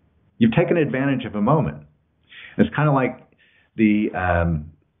 You've taken advantage of a moment. It's kind of like it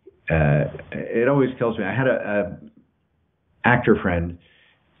always kills me. I had a actor friend.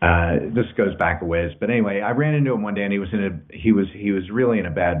 This goes back a ways, but anyway, I ran into him one day, and he was really in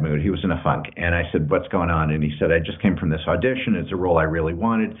a bad mood. He was in a funk, and I said, "What's going on?" And he said, "I just came from this audition. It's a role I really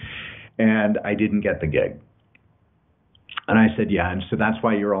wanted, and I didn't get the gig." And I said, "Yeah, and so that's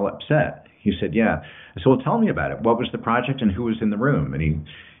why you're all upset." He said, "Yeah." I said, "Well, tell me about it. What was the project, and who was in the room?" And he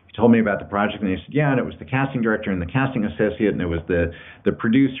told me about the project, and he said, "Yeah, and it was the casting director and the casting associate, and it was the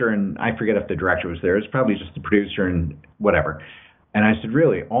producer, and I forget if the director was there. It's probably just the producer and whatever." And I said,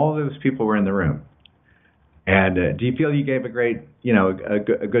 "Really? All of those people were in the room? And do you feel you gave a great,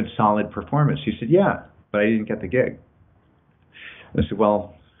 a good solid performance?" He said, "Yeah, but I didn't get the gig." I said,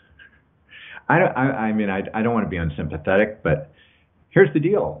 "Well, I don't want to be unsympathetic, but here's the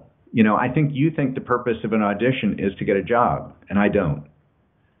deal. I think you think the purpose of an audition is to get a job, and I don't.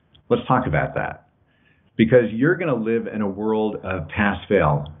 Let's talk about that. Because you're going to live in a world of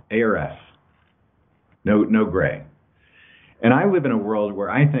pass-fail, A or F, no gray. And I live in a world where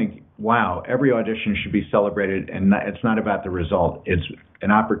I think, wow, every audition should be celebrated, and it's not about the result. It's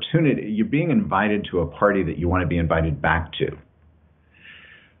an opportunity. You're being invited to a party that you want to be invited back to.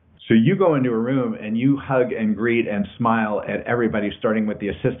 So you go into a room and you hug and greet and smile at everybody, starting with the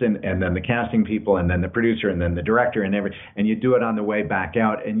assistant and then the casting people and then the producer and then the director and you do it on the way back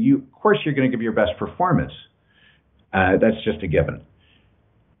out. And of course, you're going to give your best performance. That's just a given.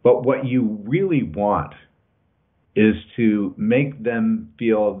 But what you really want is to make them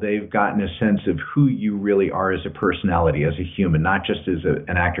feel they've gotten a sense of who you really are as a personality, as a human, not just as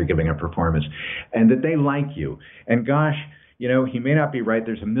an actor giving a performance, and that they like you. And gosh, he may not be right.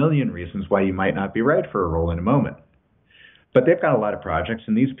 There's a million reasons why you might not be right for a role in a moment. But they've got a lot of projects,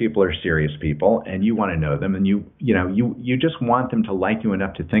 and these people are serious people, and you want to know them, and you just want them to like you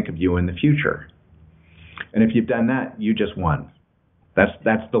enough to think of you in the future. And if you've done that, you just won.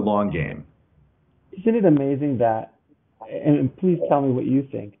 That's the long game. Isn't it amazing that, and please tell me what you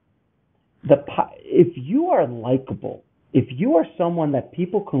think, if you are likable, if you are someone that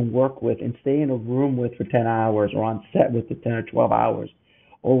people can work with and stay in a room with for 10 hours or on set with for 10 or 12 hours,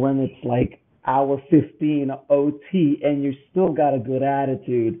 or when it's like hour 15 OT and you still got a good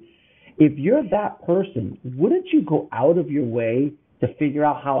attitude, if you're that person, wouldn't you go out of your way to figure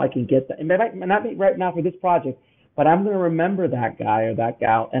out how I can get that? It might not be right now for this project, but I'm going to remember that guy or that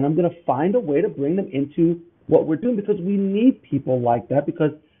gal, and I'm going to find a way to bring them into what we're doing, because we need people like that,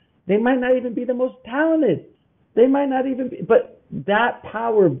 because they might not even be the most talented. They might not even be, but that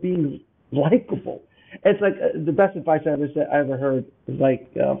power of being likable. It's like the best advice I ever heard is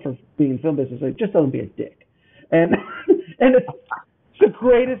like for being in film business, like, just don't be a dick. And it's the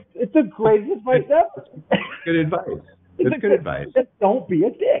greatest advice ever. Good advice. It's good advice. Just don't be a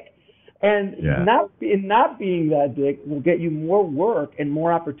dick. And yeah. not being that dick will get you more work and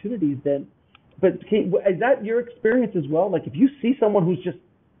more opportunities than. But is that your experience as well? Like, if you see someone who's just,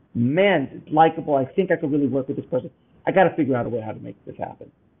 man, likable, I think I could really work with this person, I got to figure out a way how to make this happen.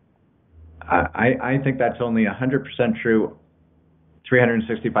 I think that's only 100% true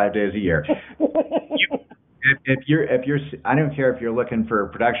 365 days a year. If you're, I don't care if you're looking for a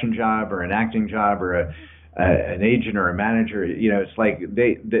production job or an acting job or an agent or a manager, it's like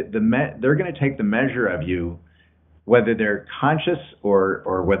they're going to take the measure of you, whether they're conscious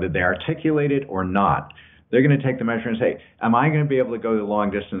or whether they articulate it or not. They're going to take the measure and say, am I going to be able to go the long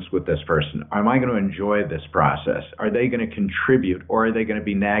distance with this person? Am I going to enjoy this process? Are they going to contribute, or are they going to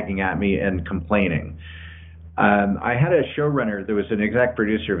be nagging at me and complaining? I had a showrunner. There was an exec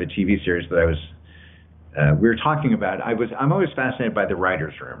producer of a TV series that we were talking about. I'm always fascinated by the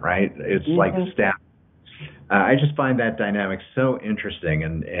writer's room, right? It's like staff. I just find that dynamic so interesting,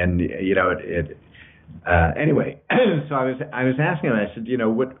 and anyway. So I was asking him. I said,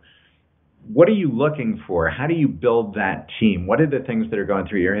 what are you looking for? How do you build that team? What are the things that are going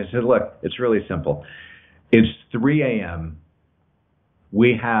through your head? He said, look, it's really simple. It's 3 a.m.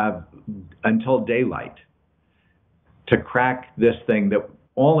 We have until daylight to crack this thing that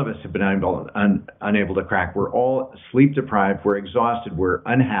all of us have been unable to crack. We're all sleep deprived. We're exhausted. We're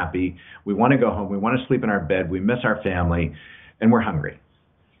unhappy. We want to go home. We want to sleep in our bed. We miss our family, and we're hungry.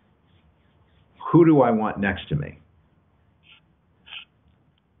 Who do I want next to me?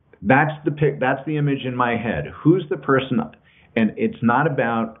 That's the image in my head. Who's the person? And it's not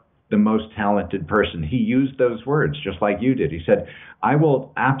about the most talented person. He used those words just like you did. He said, I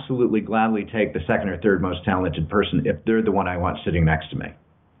will absolutely gladly take the second or third most talented person if they're the one I want sitting next to me.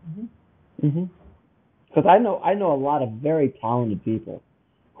 Because I know a lot of very talented people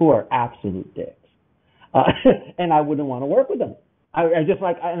who are absolute dicks. And I wouldn't want to work with them. I just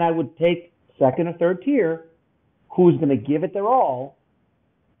like, and I would take second or third tier who's going to give it their all.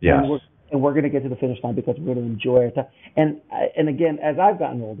 Yes. And we're going to get to the finish line because we're going to enjoy our time. And again, as I've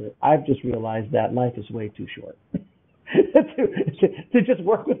gotten older, I've just realized that life is way too short to just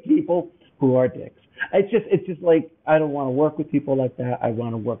work with people who are dicks. It's just like, I don't want to work with people like that. I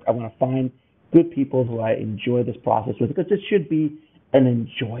want to find good people who I enjoy this process with, because this should be an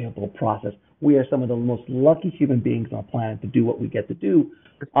enjoyable process. We are some of the most lucky human beings on the planet to do what we get to do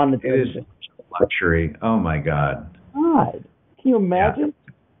on the daily. It is luxury. Oh my God. God, can you imagine?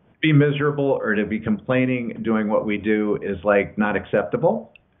 Yeah. To be miserable or to be complaining doing what we do is like not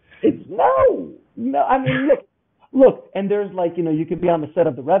acceptable. It's no. I mean, look, and there's like, you could be on the set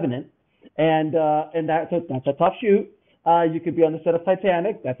of The Revenant, and that's a tough shoot. You could be on the set of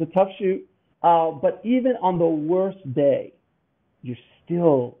Titanic. That's a tough shoot. But even on the worst day, you're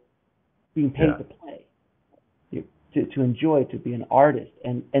still being paid to play, to enjoy, to be an artist,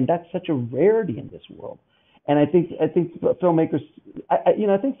 and that's such a rarity in this world. And I think filmmakers, I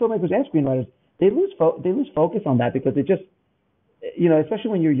think filmmakers and screenwriters, they lose focus on that, because they just,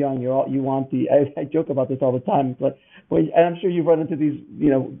 especially when you're young, you want the. I joke about this all the time, but and I'm sure you've run into these,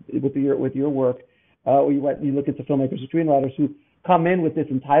 with your work, or you look at the filmmakers and screenwriters who come in with this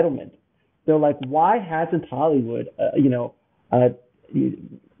entitlement. They're like, why hasn't Hollywood,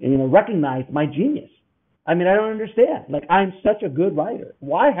 recognized my genius? I mean, I don't understand. Like, I'm such a good writer.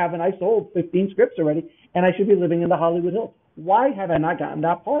 Why haven't I sold 15 scripts already, and I should be living in the Hollywood Hills? Why have I not gotten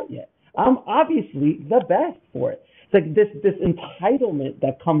that part yet? I'm obviously the best for it. It's like this entitlement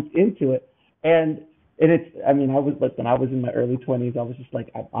that comes into it, and it's. I mean, I was like, when I was in my early 20s, I was just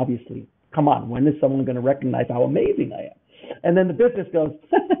like, obviously, come on, when is someone going to recognize how amazing I am? And then the business goes,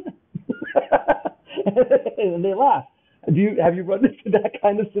 and they laugh. Have you run into that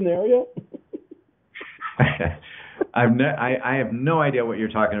kind of scenario? I have no idea what you're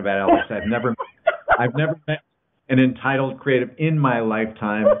talking about, Alex. I've never met an entitled creative in my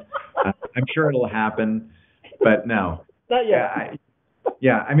lifetime. I'm sure it'll happen, but no. Not yet.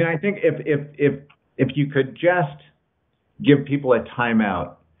 I mean, I think if you could just give people a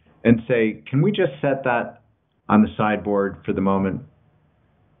timeout and say, can we just set that on the sideboard for the moment?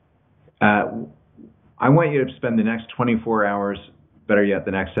 I want you to spend the next 24 hours, better yet,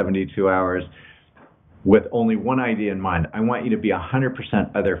 the next 72 hours, with only one idea in mind. I want you to be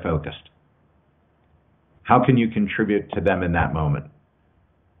 100% other focused. How can you contribute to them in that moment?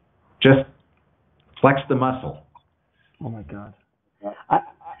 Just flex the muscle. Oh my God.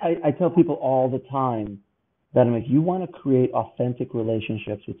 I tell people all the time that if you want to create authentic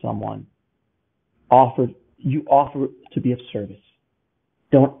relationships with someone, offer to be of service.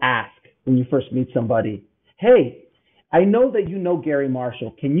 Don't ask when you first meet somebody, hey, I know that you know Gary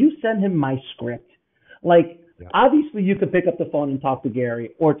Marshall. Can you send him my script? Like, obviously you could pick up the phone and talk to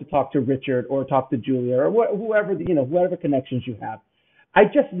Gary, or to talk to Richard, or talk to Julia, or whoever, whatever connections you have. I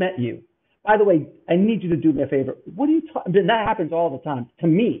just met you. By the way, I need you to do me a favor. What are you talking? That happens all the time. To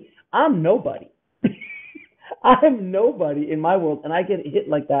me, I'm nobody. I'm nobody in my world, and I get hit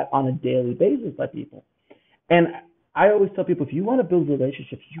like that on a daily basis by people. And I always tell people, if you want to build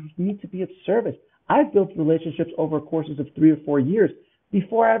relationships, you need to be of service. I've built relationships over courses of 3 or 4 years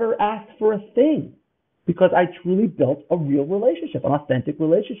before I ever asked for a thing, because I truly built a real relationship, an authentic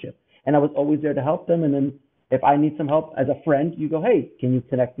relationship. And I was always there to help them. And then if I need some help as a friend, you go, hey, can you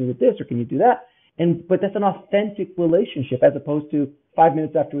connect me with this, or can you do that? But that's an authentic relationship, as opposed to 5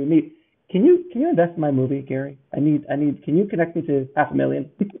 minutes after we meet, can you invest in my movie, Gary? I need. Can you connect me to $500,000?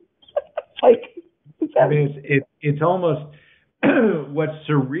 Like, I mean, it's almost what's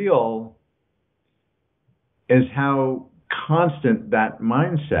surreal is how constant that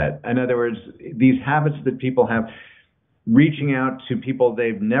mindset. In other words, these habits that people have, reaching out to people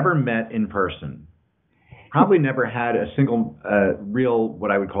they've never met in person, probably never had a single real,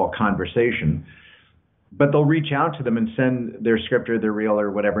 what I would call, conversation, but they'll reach out to them and send their script or their reel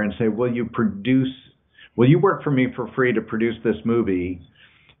or whatever and say, will you work for me for free to produce this movie?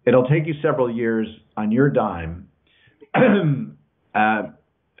 It'll take you several years on your dime, and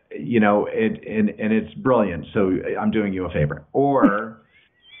it's brilliant. So I'm doing you a favor. Or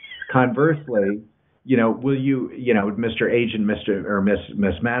conversely, will you, Mr. Agent, Mr. or Miss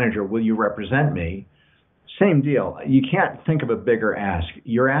Manager, will you represent me Same deal. You can't think of a bigger ask.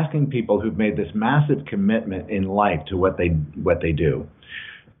 You're asking people who've made this massive commitment in life to what they do.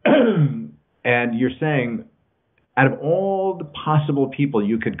 And you're saying, out of all the possible people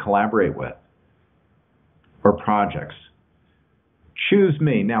you could collaborate with or projects, choose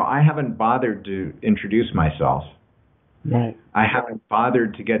me. Now, I haven't bothered to introduce myself. Right. I haven't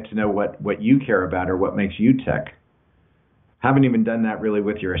bothered to get to know what you care about or what makes you tick. Haven't even done that really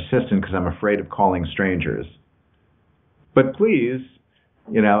with your assistant because I'm afraid of calling strangers. But please,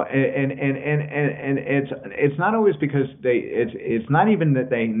 you know, and it's not always because it's not even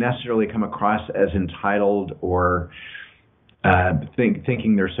that they necessarily come across as entitled or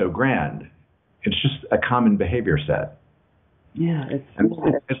thinking they're so grand. It's just a common behavior set. Yeah,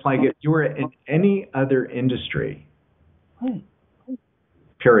 it's like if you were in any other industry,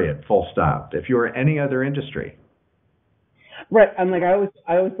 period, full stop. If you were any other industry. Right. I'm like, I always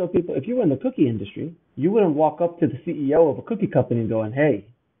tell people, if you were in the cookie industry, you wouldn't walk up to the CEO of a cookie company and going, "Hey,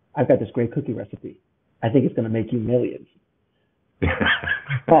 I've got this great cookie recipe. I think it's going to make you millions."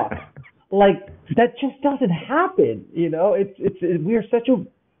 Like, that just doesn't happen. You know, we're such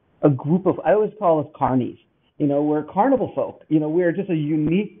a group of, I always call us carnies. You know, we're carnival folk. You know, we're just a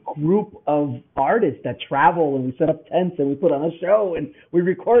unique group of artists that travel, and we set up tents and we put on a show and we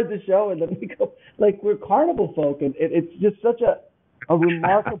record the show and then we go, like, we're carnival folk, and it's just such a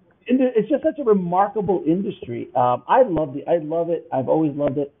remarkable. It's just such a remarkable industry. I love it. I've always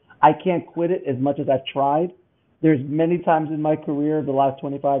loved it. I can't quit it as much as I've tried. There's many times in my career, the last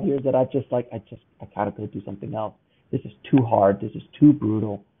 25 years, that I've just like, I gotta go do something else. This is too hard. This is too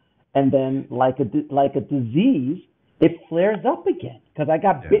brutal. And then, like a disease, it flares up again because I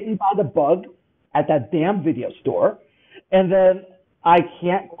got bitten by the bug at that damn video store, and then I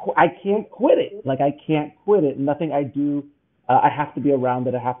can't quit it. Like, I can't quit it. Nothing I do, I have to be around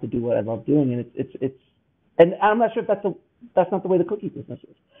it. I have to do what I love doing, and it's. And I'm not sure if that's not the way the cookie business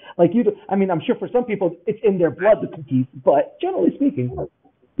is. Like, you do, I mean, I'm sure for some people it's in their blood, the cookies, but generally speaking.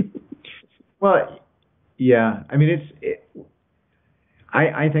 Well, yeah. I mean,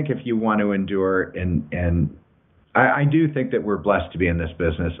 I think if you want to endure, and I do think that we're blessed to be in this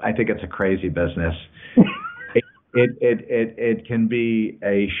business. I think it's a crazy business. It can be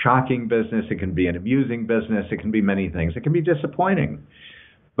a shocking business. It can be an amusing business. It can be many things. It can be disappointing.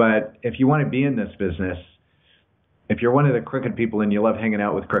 But if you want to be in this business, if you're one of the crooked people and you love hanging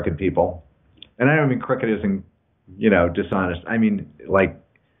out with crooked people, and I don't mean crooked isn't, you know, dishonest. I mean, like,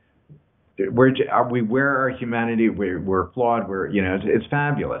 we wear our humanity. We're flawed. It's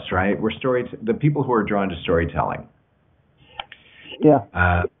fabulous, right? We're the people who are drawn to storytelling.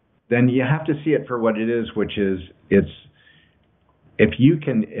 Yeah. Then you have to see it for what it is, which is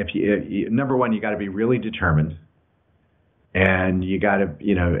number one, you got to be really determined, and you got to,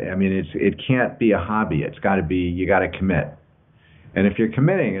 it can't be a hobby. It's got to be, you got to commit, and if you're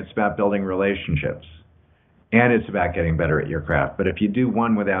committing, it's about building relationships. And it's about getting better at your craft. But if you do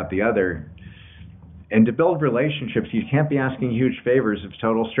one without the other, and to build relationships, you can't be asking huge favors of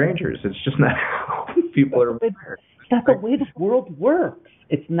total strangers. It's just not how people are wired. It's not the way the world works.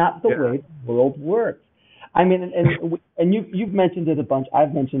 It's not the way the world works. I mean, and you've mentioned it a bunch.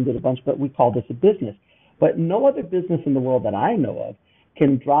 I've mentioned it a bunch, but we call this a business. But no other business in the world that I know of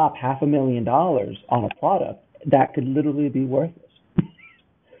can drop $500,000 on a product that could literally be worthless.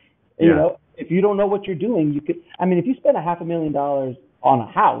 You know? If you don't know what you're doing, you could. I mean, if you spend $500,000 on a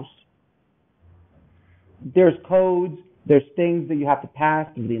house, there's codes, there's things that you have to pass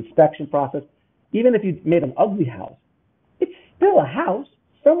through the inspection process. Even if you made an ugly house, it's still a house.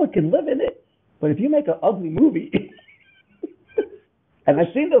 Someone can live in it. But if you make an ugly movie, and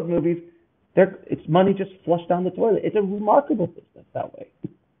I've seen those movies, it's money just flushed down the toilet. It's a remarkable business that way.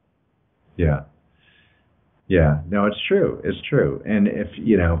 Yeah. Yeah. No, it's true. It's true. And if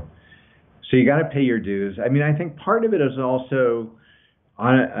so you got to pay your dues. I mean, I think part of it is also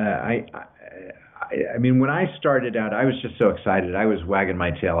I mean, when I started out, I was just so excited. I was wagging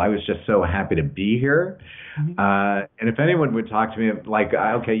my tail. I was just so happy to be here. Mm-hmm. And if anyone would talk to me like,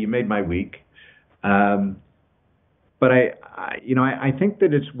 okay, you made my week. But I think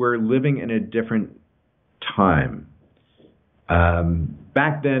that we're living in a different time.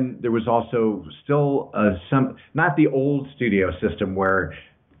 Back then, there was also still not the old studio system where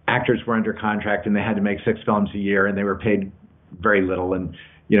actors were under contract and they had to make 6 films a year and they were paid very little, and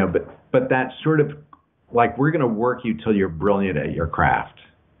but that sort of like, we're going to work you till you're brilliant at your craft.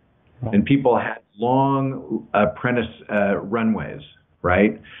 Right. And people had long apprentice runways,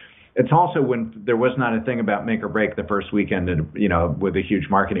 right? It's also when there was not a thing about make or break the first weekend, with a huge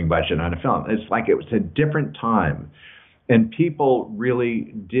marketing budget on a film. It's like it was a different time. And people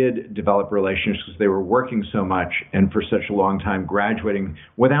really did develop relationships because they were working so much and for such a long time, graduating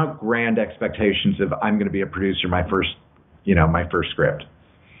without grand expectations of I'm going to be a producer my first script.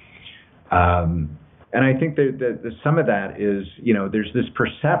 And I think that some of that is, there's this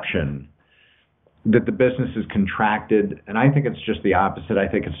perception that the business is contracted, and I think it's just the opposite. I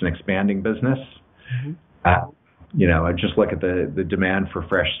think it's an expanding business. Mm-hmm. I just look at the demand for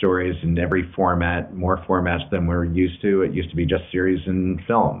fresh stories in every format, more formats than we're used to. It used to be just series and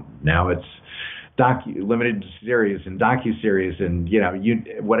film. Now it's limited series and docu-series, and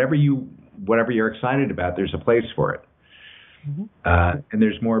whatever you're excited about, there's a place for it. Mm-hmm. And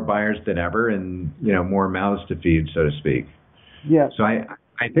there's more buyers than ever, and more mouths to feed, so to speak. Yeah. So I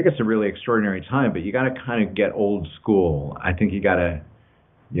think it's a really extraordinary time, but you got to kind of get old school. I think you got to,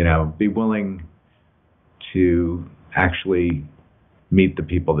 be willing to actually meet the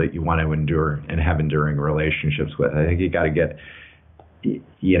people that you want to endure and have enduring relationships with. I think you got to get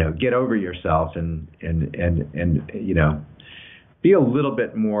over yourself and be a little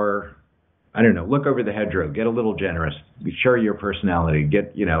bit more, I don't know, look over the hedgerow, get a little generous, share your personality,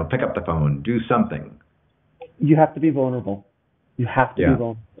 pick up the phone, do something. You have to be vulnerable. You have to be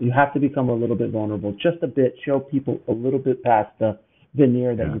vulnerable. You have to become a little bit vulnerable, just a bit, show people a little bit past the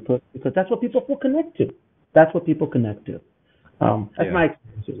veneer that you put, because that's what people will connect to. That's what people connect to. That's my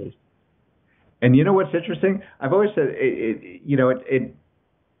experience, at least. And you know what's interesting? I've always said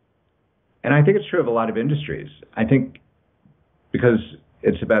and I think it's true of a lot of industries. I think because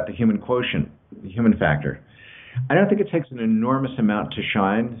it's about the human quotient, the human factor. I don't think it takes an enormous amount to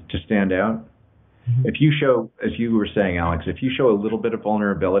shine, to stand out. Mm-hmm. If you show, as you were saying, Alex, if you show a little bit of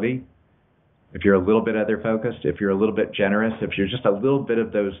vulnerability, if you're a little bit other focused, if you're a little bit generous, if you're just a little bit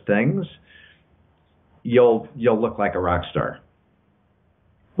of those things, you'll look like a rock star.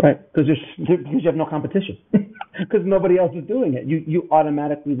 Right, because you have no competition, because nobody else is doing it. You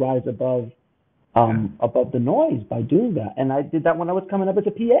automatically rise above the noise by doing that. And I did that when I was coming up as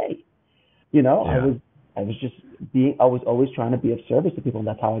a PA. I was always trying to be of service to people, and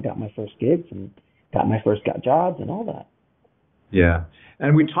that's how I got my first gigs and got my first jobs and all that. Yeah,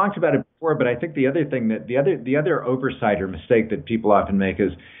 and we talked about it before, but I think the other thing that the other oversight or mistake that people often make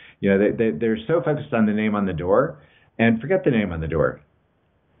is, they're so focused on the name on the door and forget the name on the door.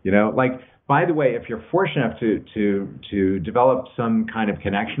 By the way, if you're fortunate enough to develop some kind of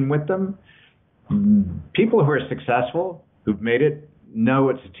connection with them, people who are successful, who've made it, know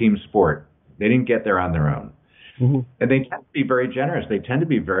it's a team sport. They didn't get there on their own. Mm-hmm. And they tend to be very generous. They tend to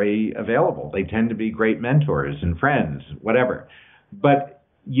be very available. They tend to be great mentors and friends, whatever. But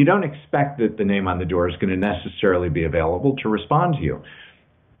you don't expect that the name on the door is going to necessarily be available to respond to you.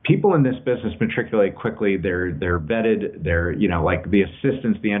 People in this business matriculate quickly. They're vetted. They're, like the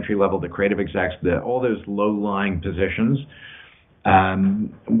assistants, the entry level, the creative execs, all those low-lying positions.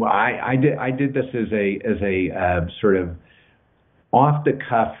 I did this as a sort of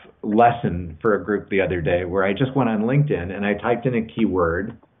off-the-cuff lesson for a group the other day, where I just went on LinkedIn and I typed in a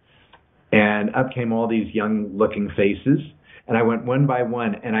keyword, and up came all these young-looking faces, and I went one by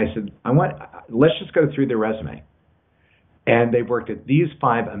one, and I said, let's just go through their resume. And they worked at these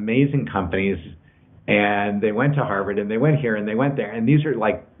 5 amazing companies, and they went to Harvard, and they went here, and they went there, and these are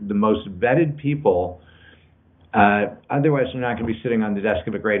like the most vetted people. Otherwise, they're not going to be sitting on the desk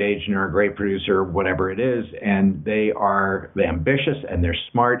of a great agent or a great producer or whatever it is. And they're ambitious, and they're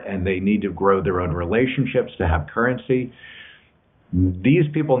smart, and they need to grow their own relationships to have currency. These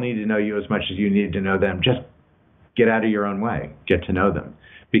people need to know you as much as you need to know them. Just get out of your own way. Get to know them,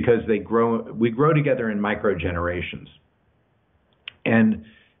 because we grow together in micro generations. And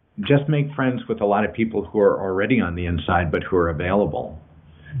just make friends with a lot of people who are already on the inside, but who are available.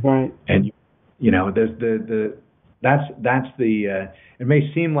 Right. And that's the it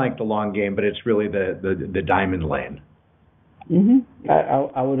may seem like the long game, but it's really the diamond lane. Mm-hmm.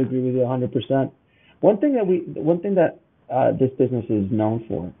 I would agree with you 100%. One thing that this business is known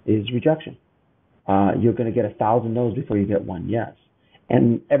for is rejection. You're going to get 1,000 no's before you get one yes,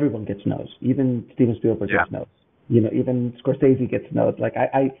 and everyone gets no's. Even Steven Spielberg gets no's. Even Scorsese gets no's. Like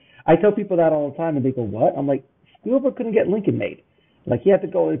I tell people that all the time, and they go, "What?" I'm like, Spielberg couldn't get Lincoln made. Like, he had to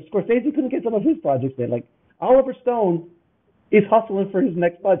go. Scorsese couldn't get some of his projects made. Like, Oliver Stone is hustling for his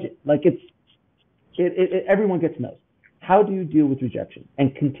next budget. Like, everyone gets no's. How do you deal with rejection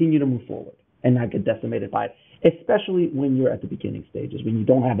and continue to move forward and not get decimated by it, especially when you're at the beginning stages, when you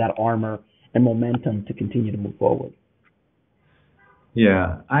don't have that armor and momentum to continue to move forward?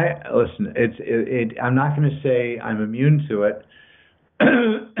 Yeah, listen. I'm not going to say I'm immune to it.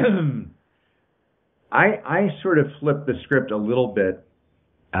 I sort of flipped the script a little bit.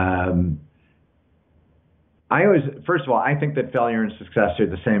 first of all, I think that failure and success are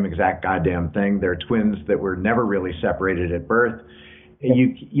the same exact goddamn thing. They're twins that were never really separated at birth.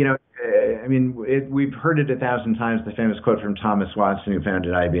 We've heard it 1,000 times, the famous quote from Thomas Watson, who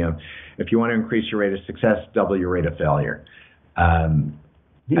founded IBM: if you want to increase your rate of success, double your rate of failure. I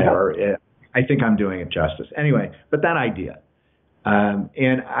think I'm doing it justice. Anyway, but that idea.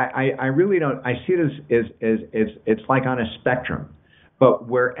 And I really don't, I see it as it's like on a spectrum. But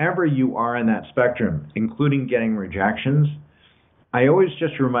wherever you are in that spectrum, including getting rejections, I always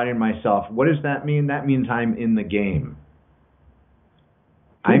just reminded myself, what does that mean? That means I'm in the game.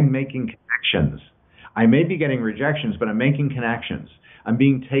 I'm making connections. I may be getting rejections, but I'm making connections. I'm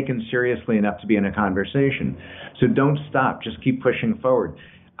being taken seriously enough to be in a conversation. So don't stop. Just keep pushing forward.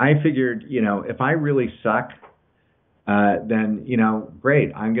 I figured, if I really suck, then,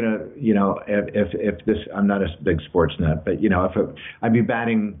 great. I'm going to, if this, I'm not a big sports nut, but, I'd be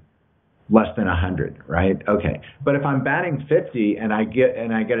batting less than 100, right? Okay. But if I'm batting 50 and I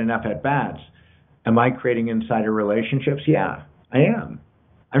get enough at bats, am I creating insider relationships? Yeah, I am.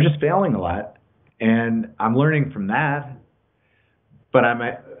 I'm just failing a lot, and I'm learning from that. But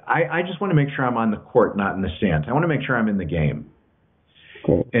I just want to make sure I'm on the court, not in the stands. I want to make sure I'm in the game.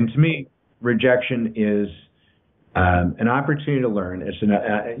 Cool. And to me, rejection is an opportunity to learn. It's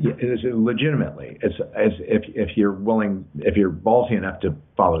legitimately. It's if you're willing, if you're ballsy enough to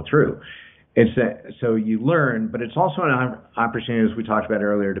follow through. So you learn, but it's also an opportunity, as we talked about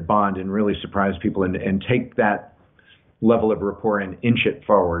earlier, to bond and really surprise people and take that level of rapport and inch it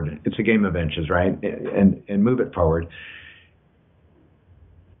forward. It's a game of inches, right? And move it forward.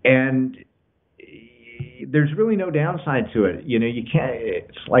 And there's really no downside to it. You can't.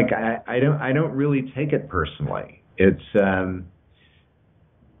 It's like I don't really take it personally. It's the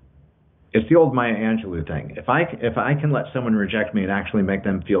old Maya Angelou thing. If I can let someone reject me and actually make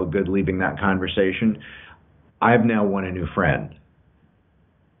them feel good leaving that conversation, I've now won a new friend.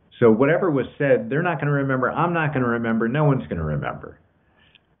 So whatever was said, they're not going to remember. I'm not going to remember. No one's going to remember.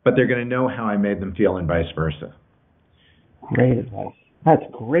 But they're going to know how I made them feel, and vice versa. Great advice. That's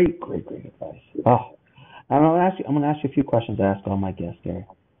great advice. Oh, I'm going to ask you a few questions I ask all my guests, Gary.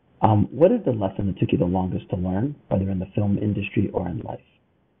 What is the lesson that took you the longest to learn, whether in the film industry or in life?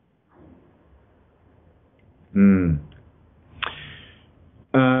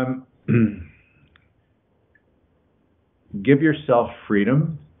 Give yourself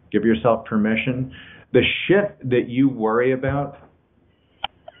freedom. Give yourself permission. The shit that you worry about,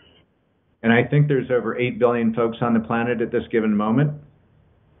 and I think there's over 8 billion folks on the planet at this given moment.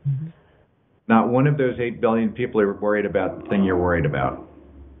 Mm-hmm. Not one of those 8 billion people are worried about the thing you're worried about.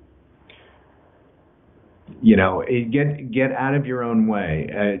 Get out of your own way.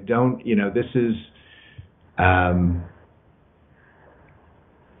 This is,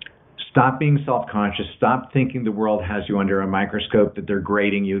 stop being self-conscious. Stop thinking the world has you under a microscope, that they're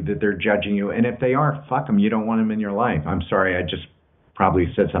grading you, that they're judging you. And if they are, fuck them. You don't want them in your life. I'm sorry. I just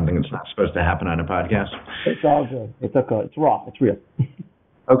probably said something that's not supposed to happen on a podcast. It's all good. It's okay. It's raw. It's real.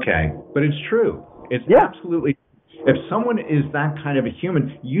 Okay. But it's true. It's absolutely. If someone is that kind of a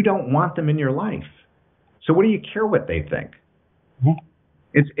human, you don't want them in your life. So what do you care what they think? Mm-hmm.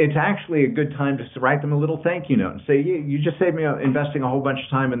 It's actually a good time to write them a little thank you note and say, you just saved me investing a whole bunch of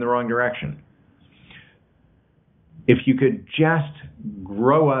time in the wrong direction. If you could just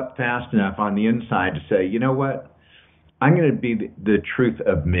grow up fast enough on the inside to say, you know what, I'm going to be the truth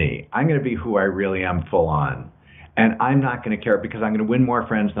of me. I'm going to be who I really am full on. And I'm not going to care because I'm going to win more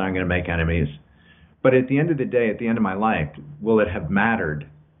friends than I'm going to make enemies. But at the end of the day, at the end of my life, will it have mattered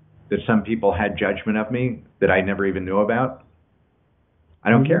that some people had judgment of me that I never even knew about? I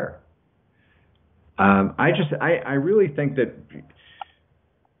don't care. I really think that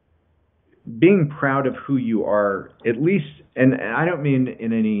being proud of who you are, at least, and I don't mean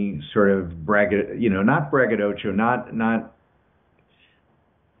in any sort of not braggadocio, not.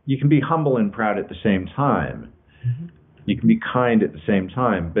 You can be humble and proud at the same time. Mm-hmm. You can be kind at the same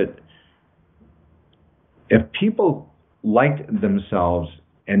time. But if people liked themselves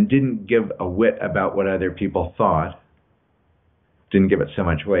and didn't give a whit about what other people thought, didn't give it so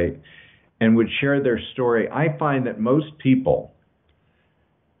much weight, and would share their story, I find that most people,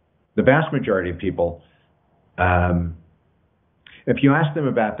 the vast majority of people, if you ask them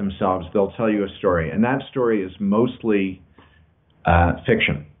about themselves, they'll tell you a story. And that story is mostly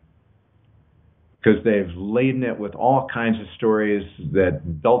fiction, because they've laden it with all kinds of stories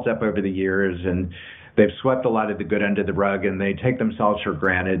that built up over the years, and they've swept a lot of the good under the rug, and they take themselves for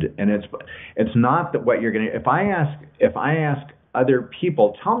granted. And it's not that what you're going to. If I ask other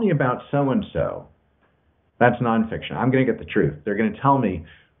people, tell me about so and so, that's nonfiction. I'm going to get the truth. They're going to tell me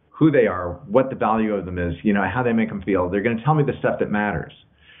who they are, what the value of them is, how they make them feel. They're going to tell me the stuff that matters.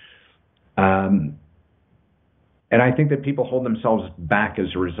 And I think that people hold themselves back as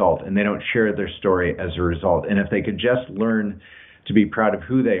a result, and they don't share their story as a result. And if they could just learn to be proud of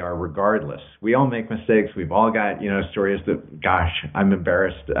who they are regardless. We all make mistakes. We've all got, stories that, gosh, I'm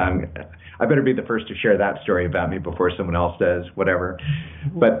embarrassed. I better be the first to share that story about me before someone else does, whatever.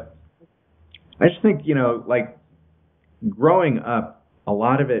 But I just think, like growing up, a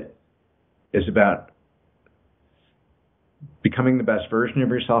lot of it is about becoming the best version of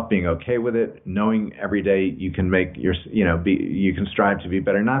yourself, being okay with it, knowing every day you can make you can strive to be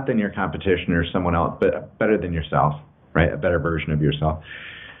better, not than your competition or someone else, but better than yourself. Right, a better version of yourself.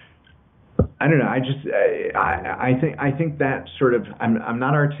 I don't know. I think that sort of, I'm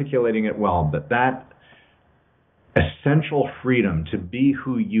not articulating it well, but that essential freedom to be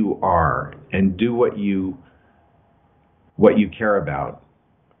who you are and do what you care about,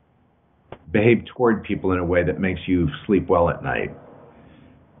 behave toward people in a way that makes you sleep well at night.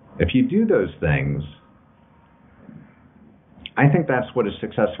 If you do those things, I think that's what a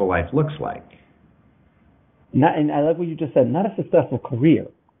successful life looks like. And I like what you just said, not a successful career,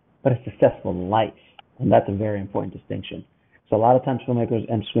 but a successful life. And that's a very important distinction. So a lot of times filmmakers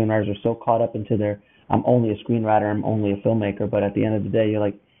and screenwriters are so caught up into their, I'm only a screenwriter, I'm only a filmmaker. But at the end of the day, you're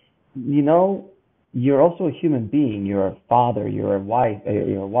like, you're also a human being. You're a father, you're a wife,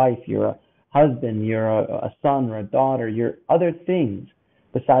 you're a husband, you're a son or a daughter, you're other things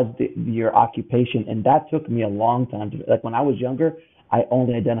besides your occupation. And that took me a long time. Like when I was younger, I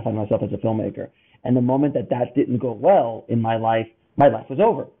only identified myself as a filmmaker. And the moment that didn't go well in my life was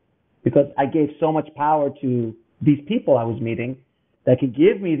over, because I gave so much power to these people I was meeting that could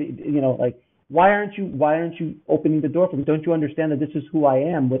give me, why aren't you opening the door for me? Don't you understand that this is who I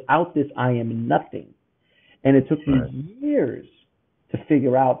am? Without this, I am nothing. And it took me years to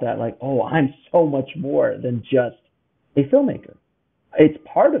figure out that, I'm so much more than just a filmmaker. It's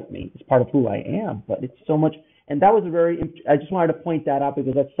part of me. It's part of who I am, but it's so much. And that was I just wanted to point that out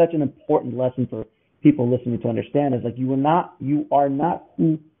because that's such an important lesson for people listening to understand. Is like, you're not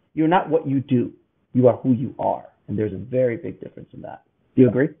what you do. You are who you are. And there's a very big difference in that. Do you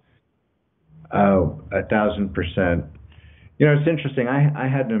agree? Oh, 1,000%. It's interesting. I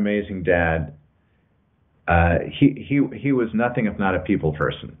had an amazing dad. He was nothing if not a people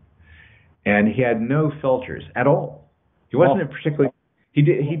person. And he had no filters at all. He wasn't particularly, he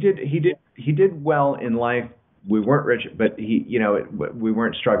did well in life. We weren't rich, but we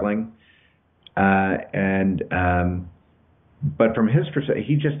weren't struggling. But from his perspective,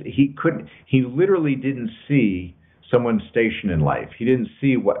 he literally didn't see someone's station in life. He didn't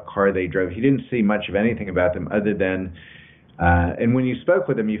see what car they drove. He didn't see much of anything about them other than, and when you spoke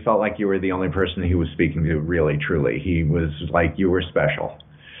with him, you felt like you were the only person he was speaking to, really, truly. He was like, you were special.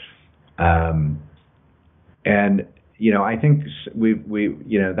 I think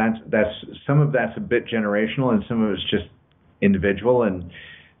that's some of that's a bit generational and some of it's just individual.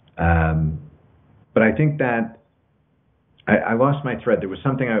 But I think that I lost my thread. There was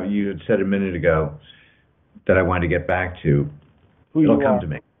something you had said a minute ago that I wanted to get back to. It'll come to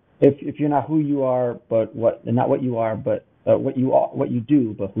me. If you're not who you are, not what you are, but what you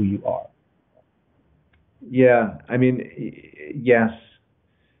do, but who you are. Yeah, I mean, yes.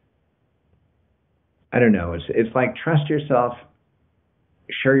 I don't know. It's like, trust yourself,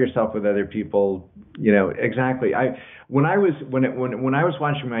 share yourself with other people. Exactly. When I was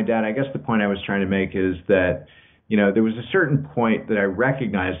watching my dad, I guess the point I was trying to make is that, there was a certain point that I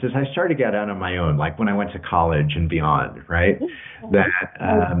recognized as I started to get out on my own, like when I went to college and beyond, right? That,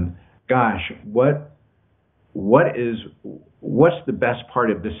 gosh, what's the best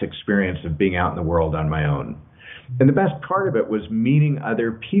part of this experience of being out in the world on my own? And the best part of it was meeting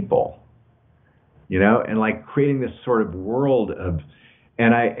other people. And like creating this sort of world of,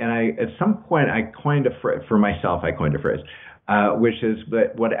 and I at some point I coined a phrase for myself. I coined a phrase, which is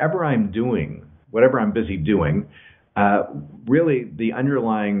that whatever I'm busy doing, really the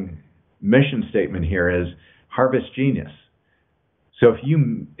underlying mission statement here is harvest genius. So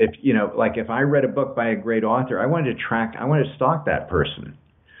if I read a book by a great author, I wanted to stalk that person.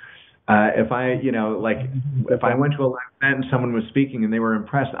 If I went to a live event and someone was speaking and they were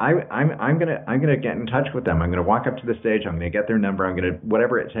impressed, I'm gonna get in touch with them. I'm gonna walk up to the stage. I'm gonna get their number. I'm gonna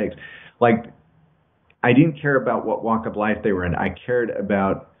whatever it takes. Like, I didn't care about what walk of life they were in. I cared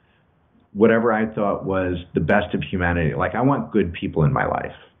about whatever I thought was the best of humanity. Like, I want good people in my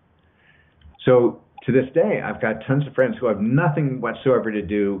life. So to this day, I've got tons of friends who have nothing whatsoever to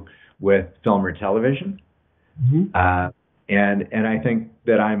do with film or television. Mm-hmm. And I think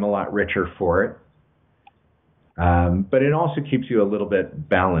that I'm a lot richer for it. But it also keeps you a little bit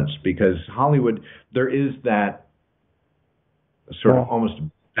balanced because Hollywood, there is that sort of almost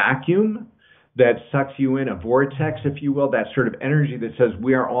vacuum that sucks you in, a vortex, if you will, that sort of energy that says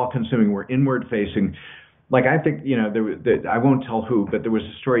we are all consuming, we're inward facing. Like I think, I won't tell who, but there was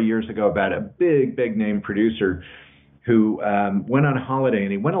a story years ago about a big name producer who went on a holiday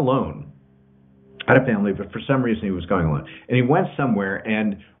and he went alone. Had a family, but for some reason he was going alone. And he went somewhere,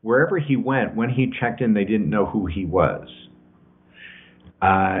 and wherever he went, when he checked in, they didn't know who he was.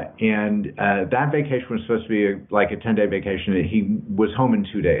 And that vacation was supposed to be like a 10-day vacation. He was home in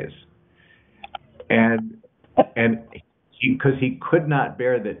 2 days. And because he could not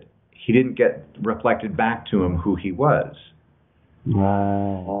bear that he didn't get reflected back to him who he was.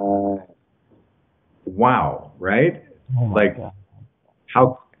 Wow, right? Oh like, God.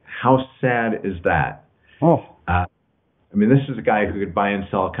 How sad is that? Oh. I mean, this is a guy who could buy and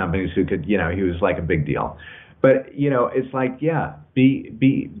sell companies, who could, he was like a big deal. But, it's like, yeah,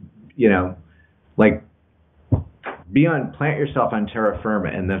 plant yourself on terra firma,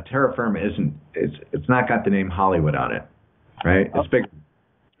 and the terra firma it's not got the name Hollywood on it, right? It's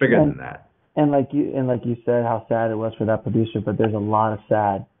bigger than that. And like you said, how sad it was for that producer, but there's a lot of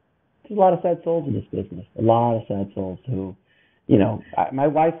sad souls in this business. A lot of sad souls who, my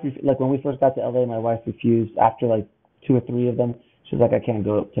wife, like when we first got to LA, my wife refused after like 2 or 3 of them. She was like, I can't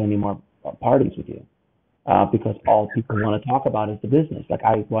go to any more parties with you. Because all people want to talk about is the business. Like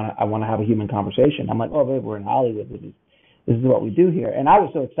I want to have a human conversation. I'm like, oh babe, we're in Hollywood. This is what we do here. And I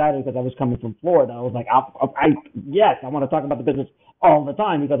was so excited because I was coming from Florida. I was like, yes, I want to talk about the business all the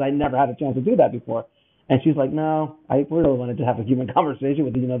time because I never had a chance to do that before. And she's like, no, I really wanted to have a human conversation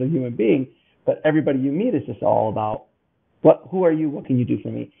with another human being. But everybody you meet is just all about who are you? What can you do for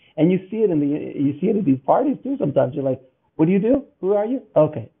me? And you see it in these parties too. Sometimes you're like, what do you do? Who are you?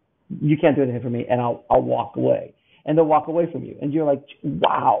 Okay. You can't do anything for me, and I'll walk away. And they'll walk away from you. And you're like,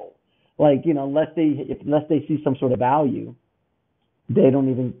 wow. Like, unless they see some sort of value, they don't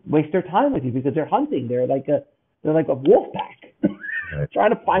even waste their time with you because they're hunting. They're like a wolf pack, right. Trying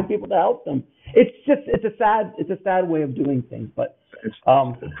to find people to help them. It's a sad way of doing things. But it's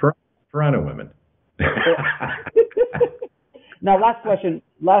Toronto women. Now, last question.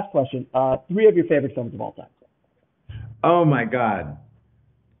 3 of your favorite films of all time. Oh my God.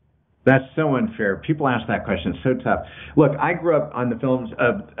 That's so unfair. People ask that question. It's so tough. Look, I grew up on the films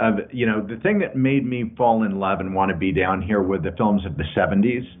of the thing that made me fall in love and want to be down here were the films of the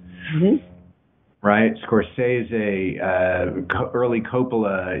 70s. Mm-hmm. Right? Scorsese, early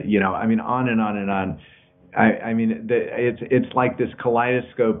Coppola, on and on and on. It's like this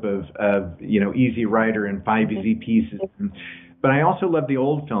kaleidoscope of Easy Rider and 5 Easy Pieces. But I also love the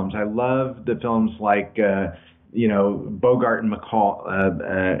old films. I love the films like Bogart and McCall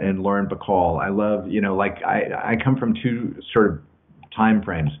and Lauren Bacall. I love, I come from 2 sort of time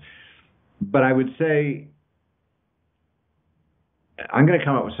frames. But I would say I'm going to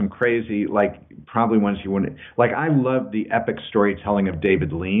come up with some crazy, probably ones you wouldn't. I love the epic storytelling of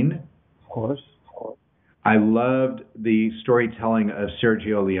David Lean. Of course. I loved the storytelling of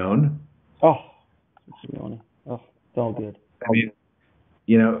Sergio Leone. Oh, Leone. Oh, so good.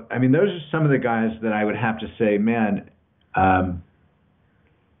 Those are some of the guys that I would have to say, man, I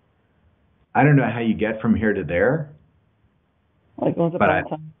don't know how you get from here to there. Like Once Upon a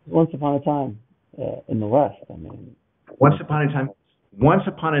Time in the West. Once Upon a Time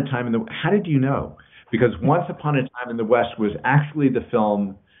in the. How did you know? Because Once Upon a Time in the West was actually the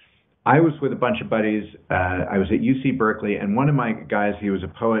film. I was with a bunch of buddies. I was at UC Berkeley, and one of my guys, he was a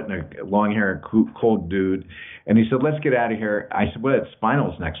poet and a long-haired, cold dude, and he said, let's get out of here. I said, well, it's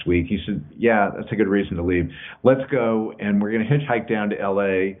Spinals next week. He said, yeah, that's a good reason to leave. Let's go, and we're going to hitchhike down to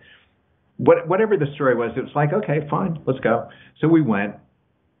L.A. Whatever the story was, it was like, okay, fine, let's go. So we went.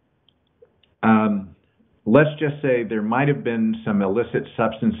 Let's just say there might have been some illicit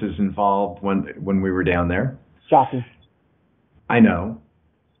substances involved when we were down there. Shocking. I know.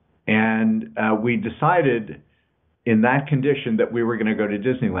 And we decided in that condition that we were going to go to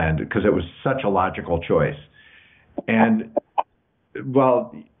Disneyland because it was such a logical choice. And,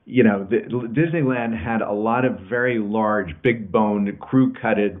 Disneyland had a lot of very large, big-boned,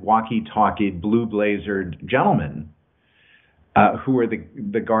 crew-cutted, walkie-talkied, blue-blazered gentlemen who were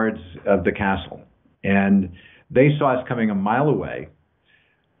the guards of the castle. And they saw us coming a mile away.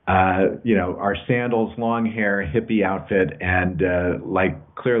 Our sandals, long hair, hippie outfit, and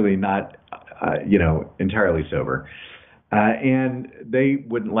clearly not, entirely sober. And they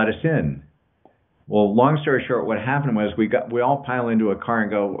wouldn't let us in. Well, long story short, what happened was we all pile into a car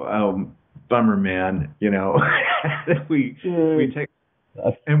and go, oh, bummer, man. We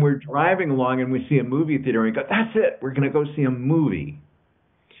And we're driving along and we see a movie theater and we go, that's it, we're going to go see a movie.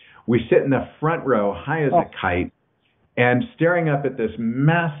 We sit in the front row, high as a kite, and staring up at this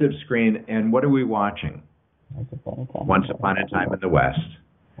massive screen, and what are we watching? Once Upon a Time in the West.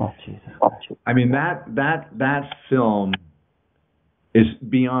 Oh, Jesus. I mean, that film is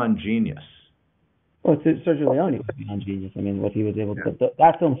beyond genius. Well, Sergio Leone was beyond genius. I mean, what he was able to do.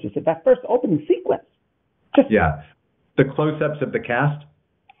 That film just that first opening sequence. Yeah. The close-ups of the cast.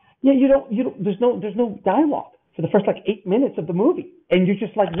 Yeah, you don't. There's no dialogue for the first 8 minutes of the movie, and you're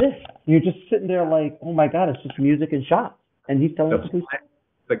just like this. You're just sitting there like, oh my God, it's just music and shots, and he's telling us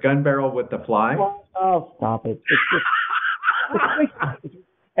the gun barrel with the fly. Oh, stop it! It's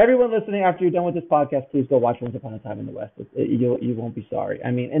everyone listening, after you're done with this podcast, please go watch Once Upon a Time in the West. You won't be sorry.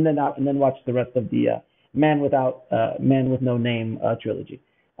 I mean, and then watch the rest of the Man with No Name trilogy.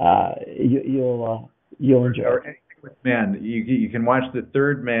 You'll enjoy it. Man, you can watch The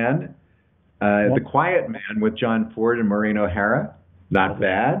Third Man, The Quiet Man with John Ford and Maureen O'Hara. Not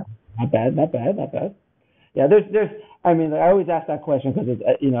bad. Not bad. Yeah, there's. I mean, I always ask that question because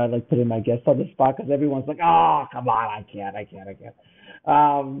I like putting my guests on the spot because everyone's like, oh, come on, I can't.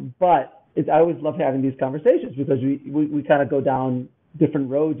 But I always love having these conversations because we kind of go down different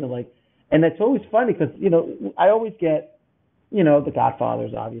roads and it's always funny because I always get the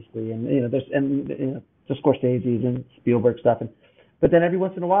Godfathers obviously and the Scorsese's and Spielberg stuff but then every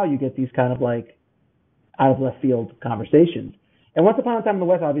once in a while you get these kind of out of left field conversations. And Once Upon a Time in the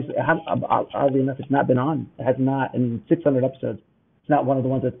West, obviously, oddly enough, it's not been on. It has not, in 600 episodes, it's not one of the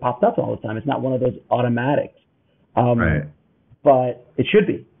ones that's popped up all the time. It's not one of those automatics. Right. But it should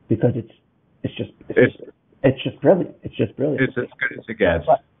be because it's just brilliant. It's just brilliant. It's as good as it gets.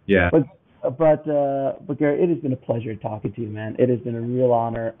 But Gary, it has been a pleasure talking to you, man. It has been a real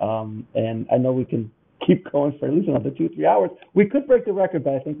honor. And I know we can keep going for at least another 2-3 hours. We could break the record,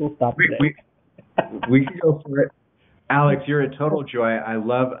 but I think we'll stop today. We can go for it. Alex, you're a total joy. I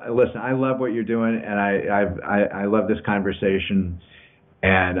love what you're doing, and I love this conversation.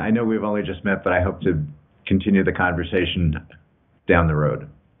 And I know we've only just met, but I hope to continue the conversation down the road.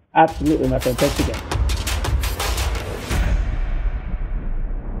 Absolutely, my friend. Thanks again.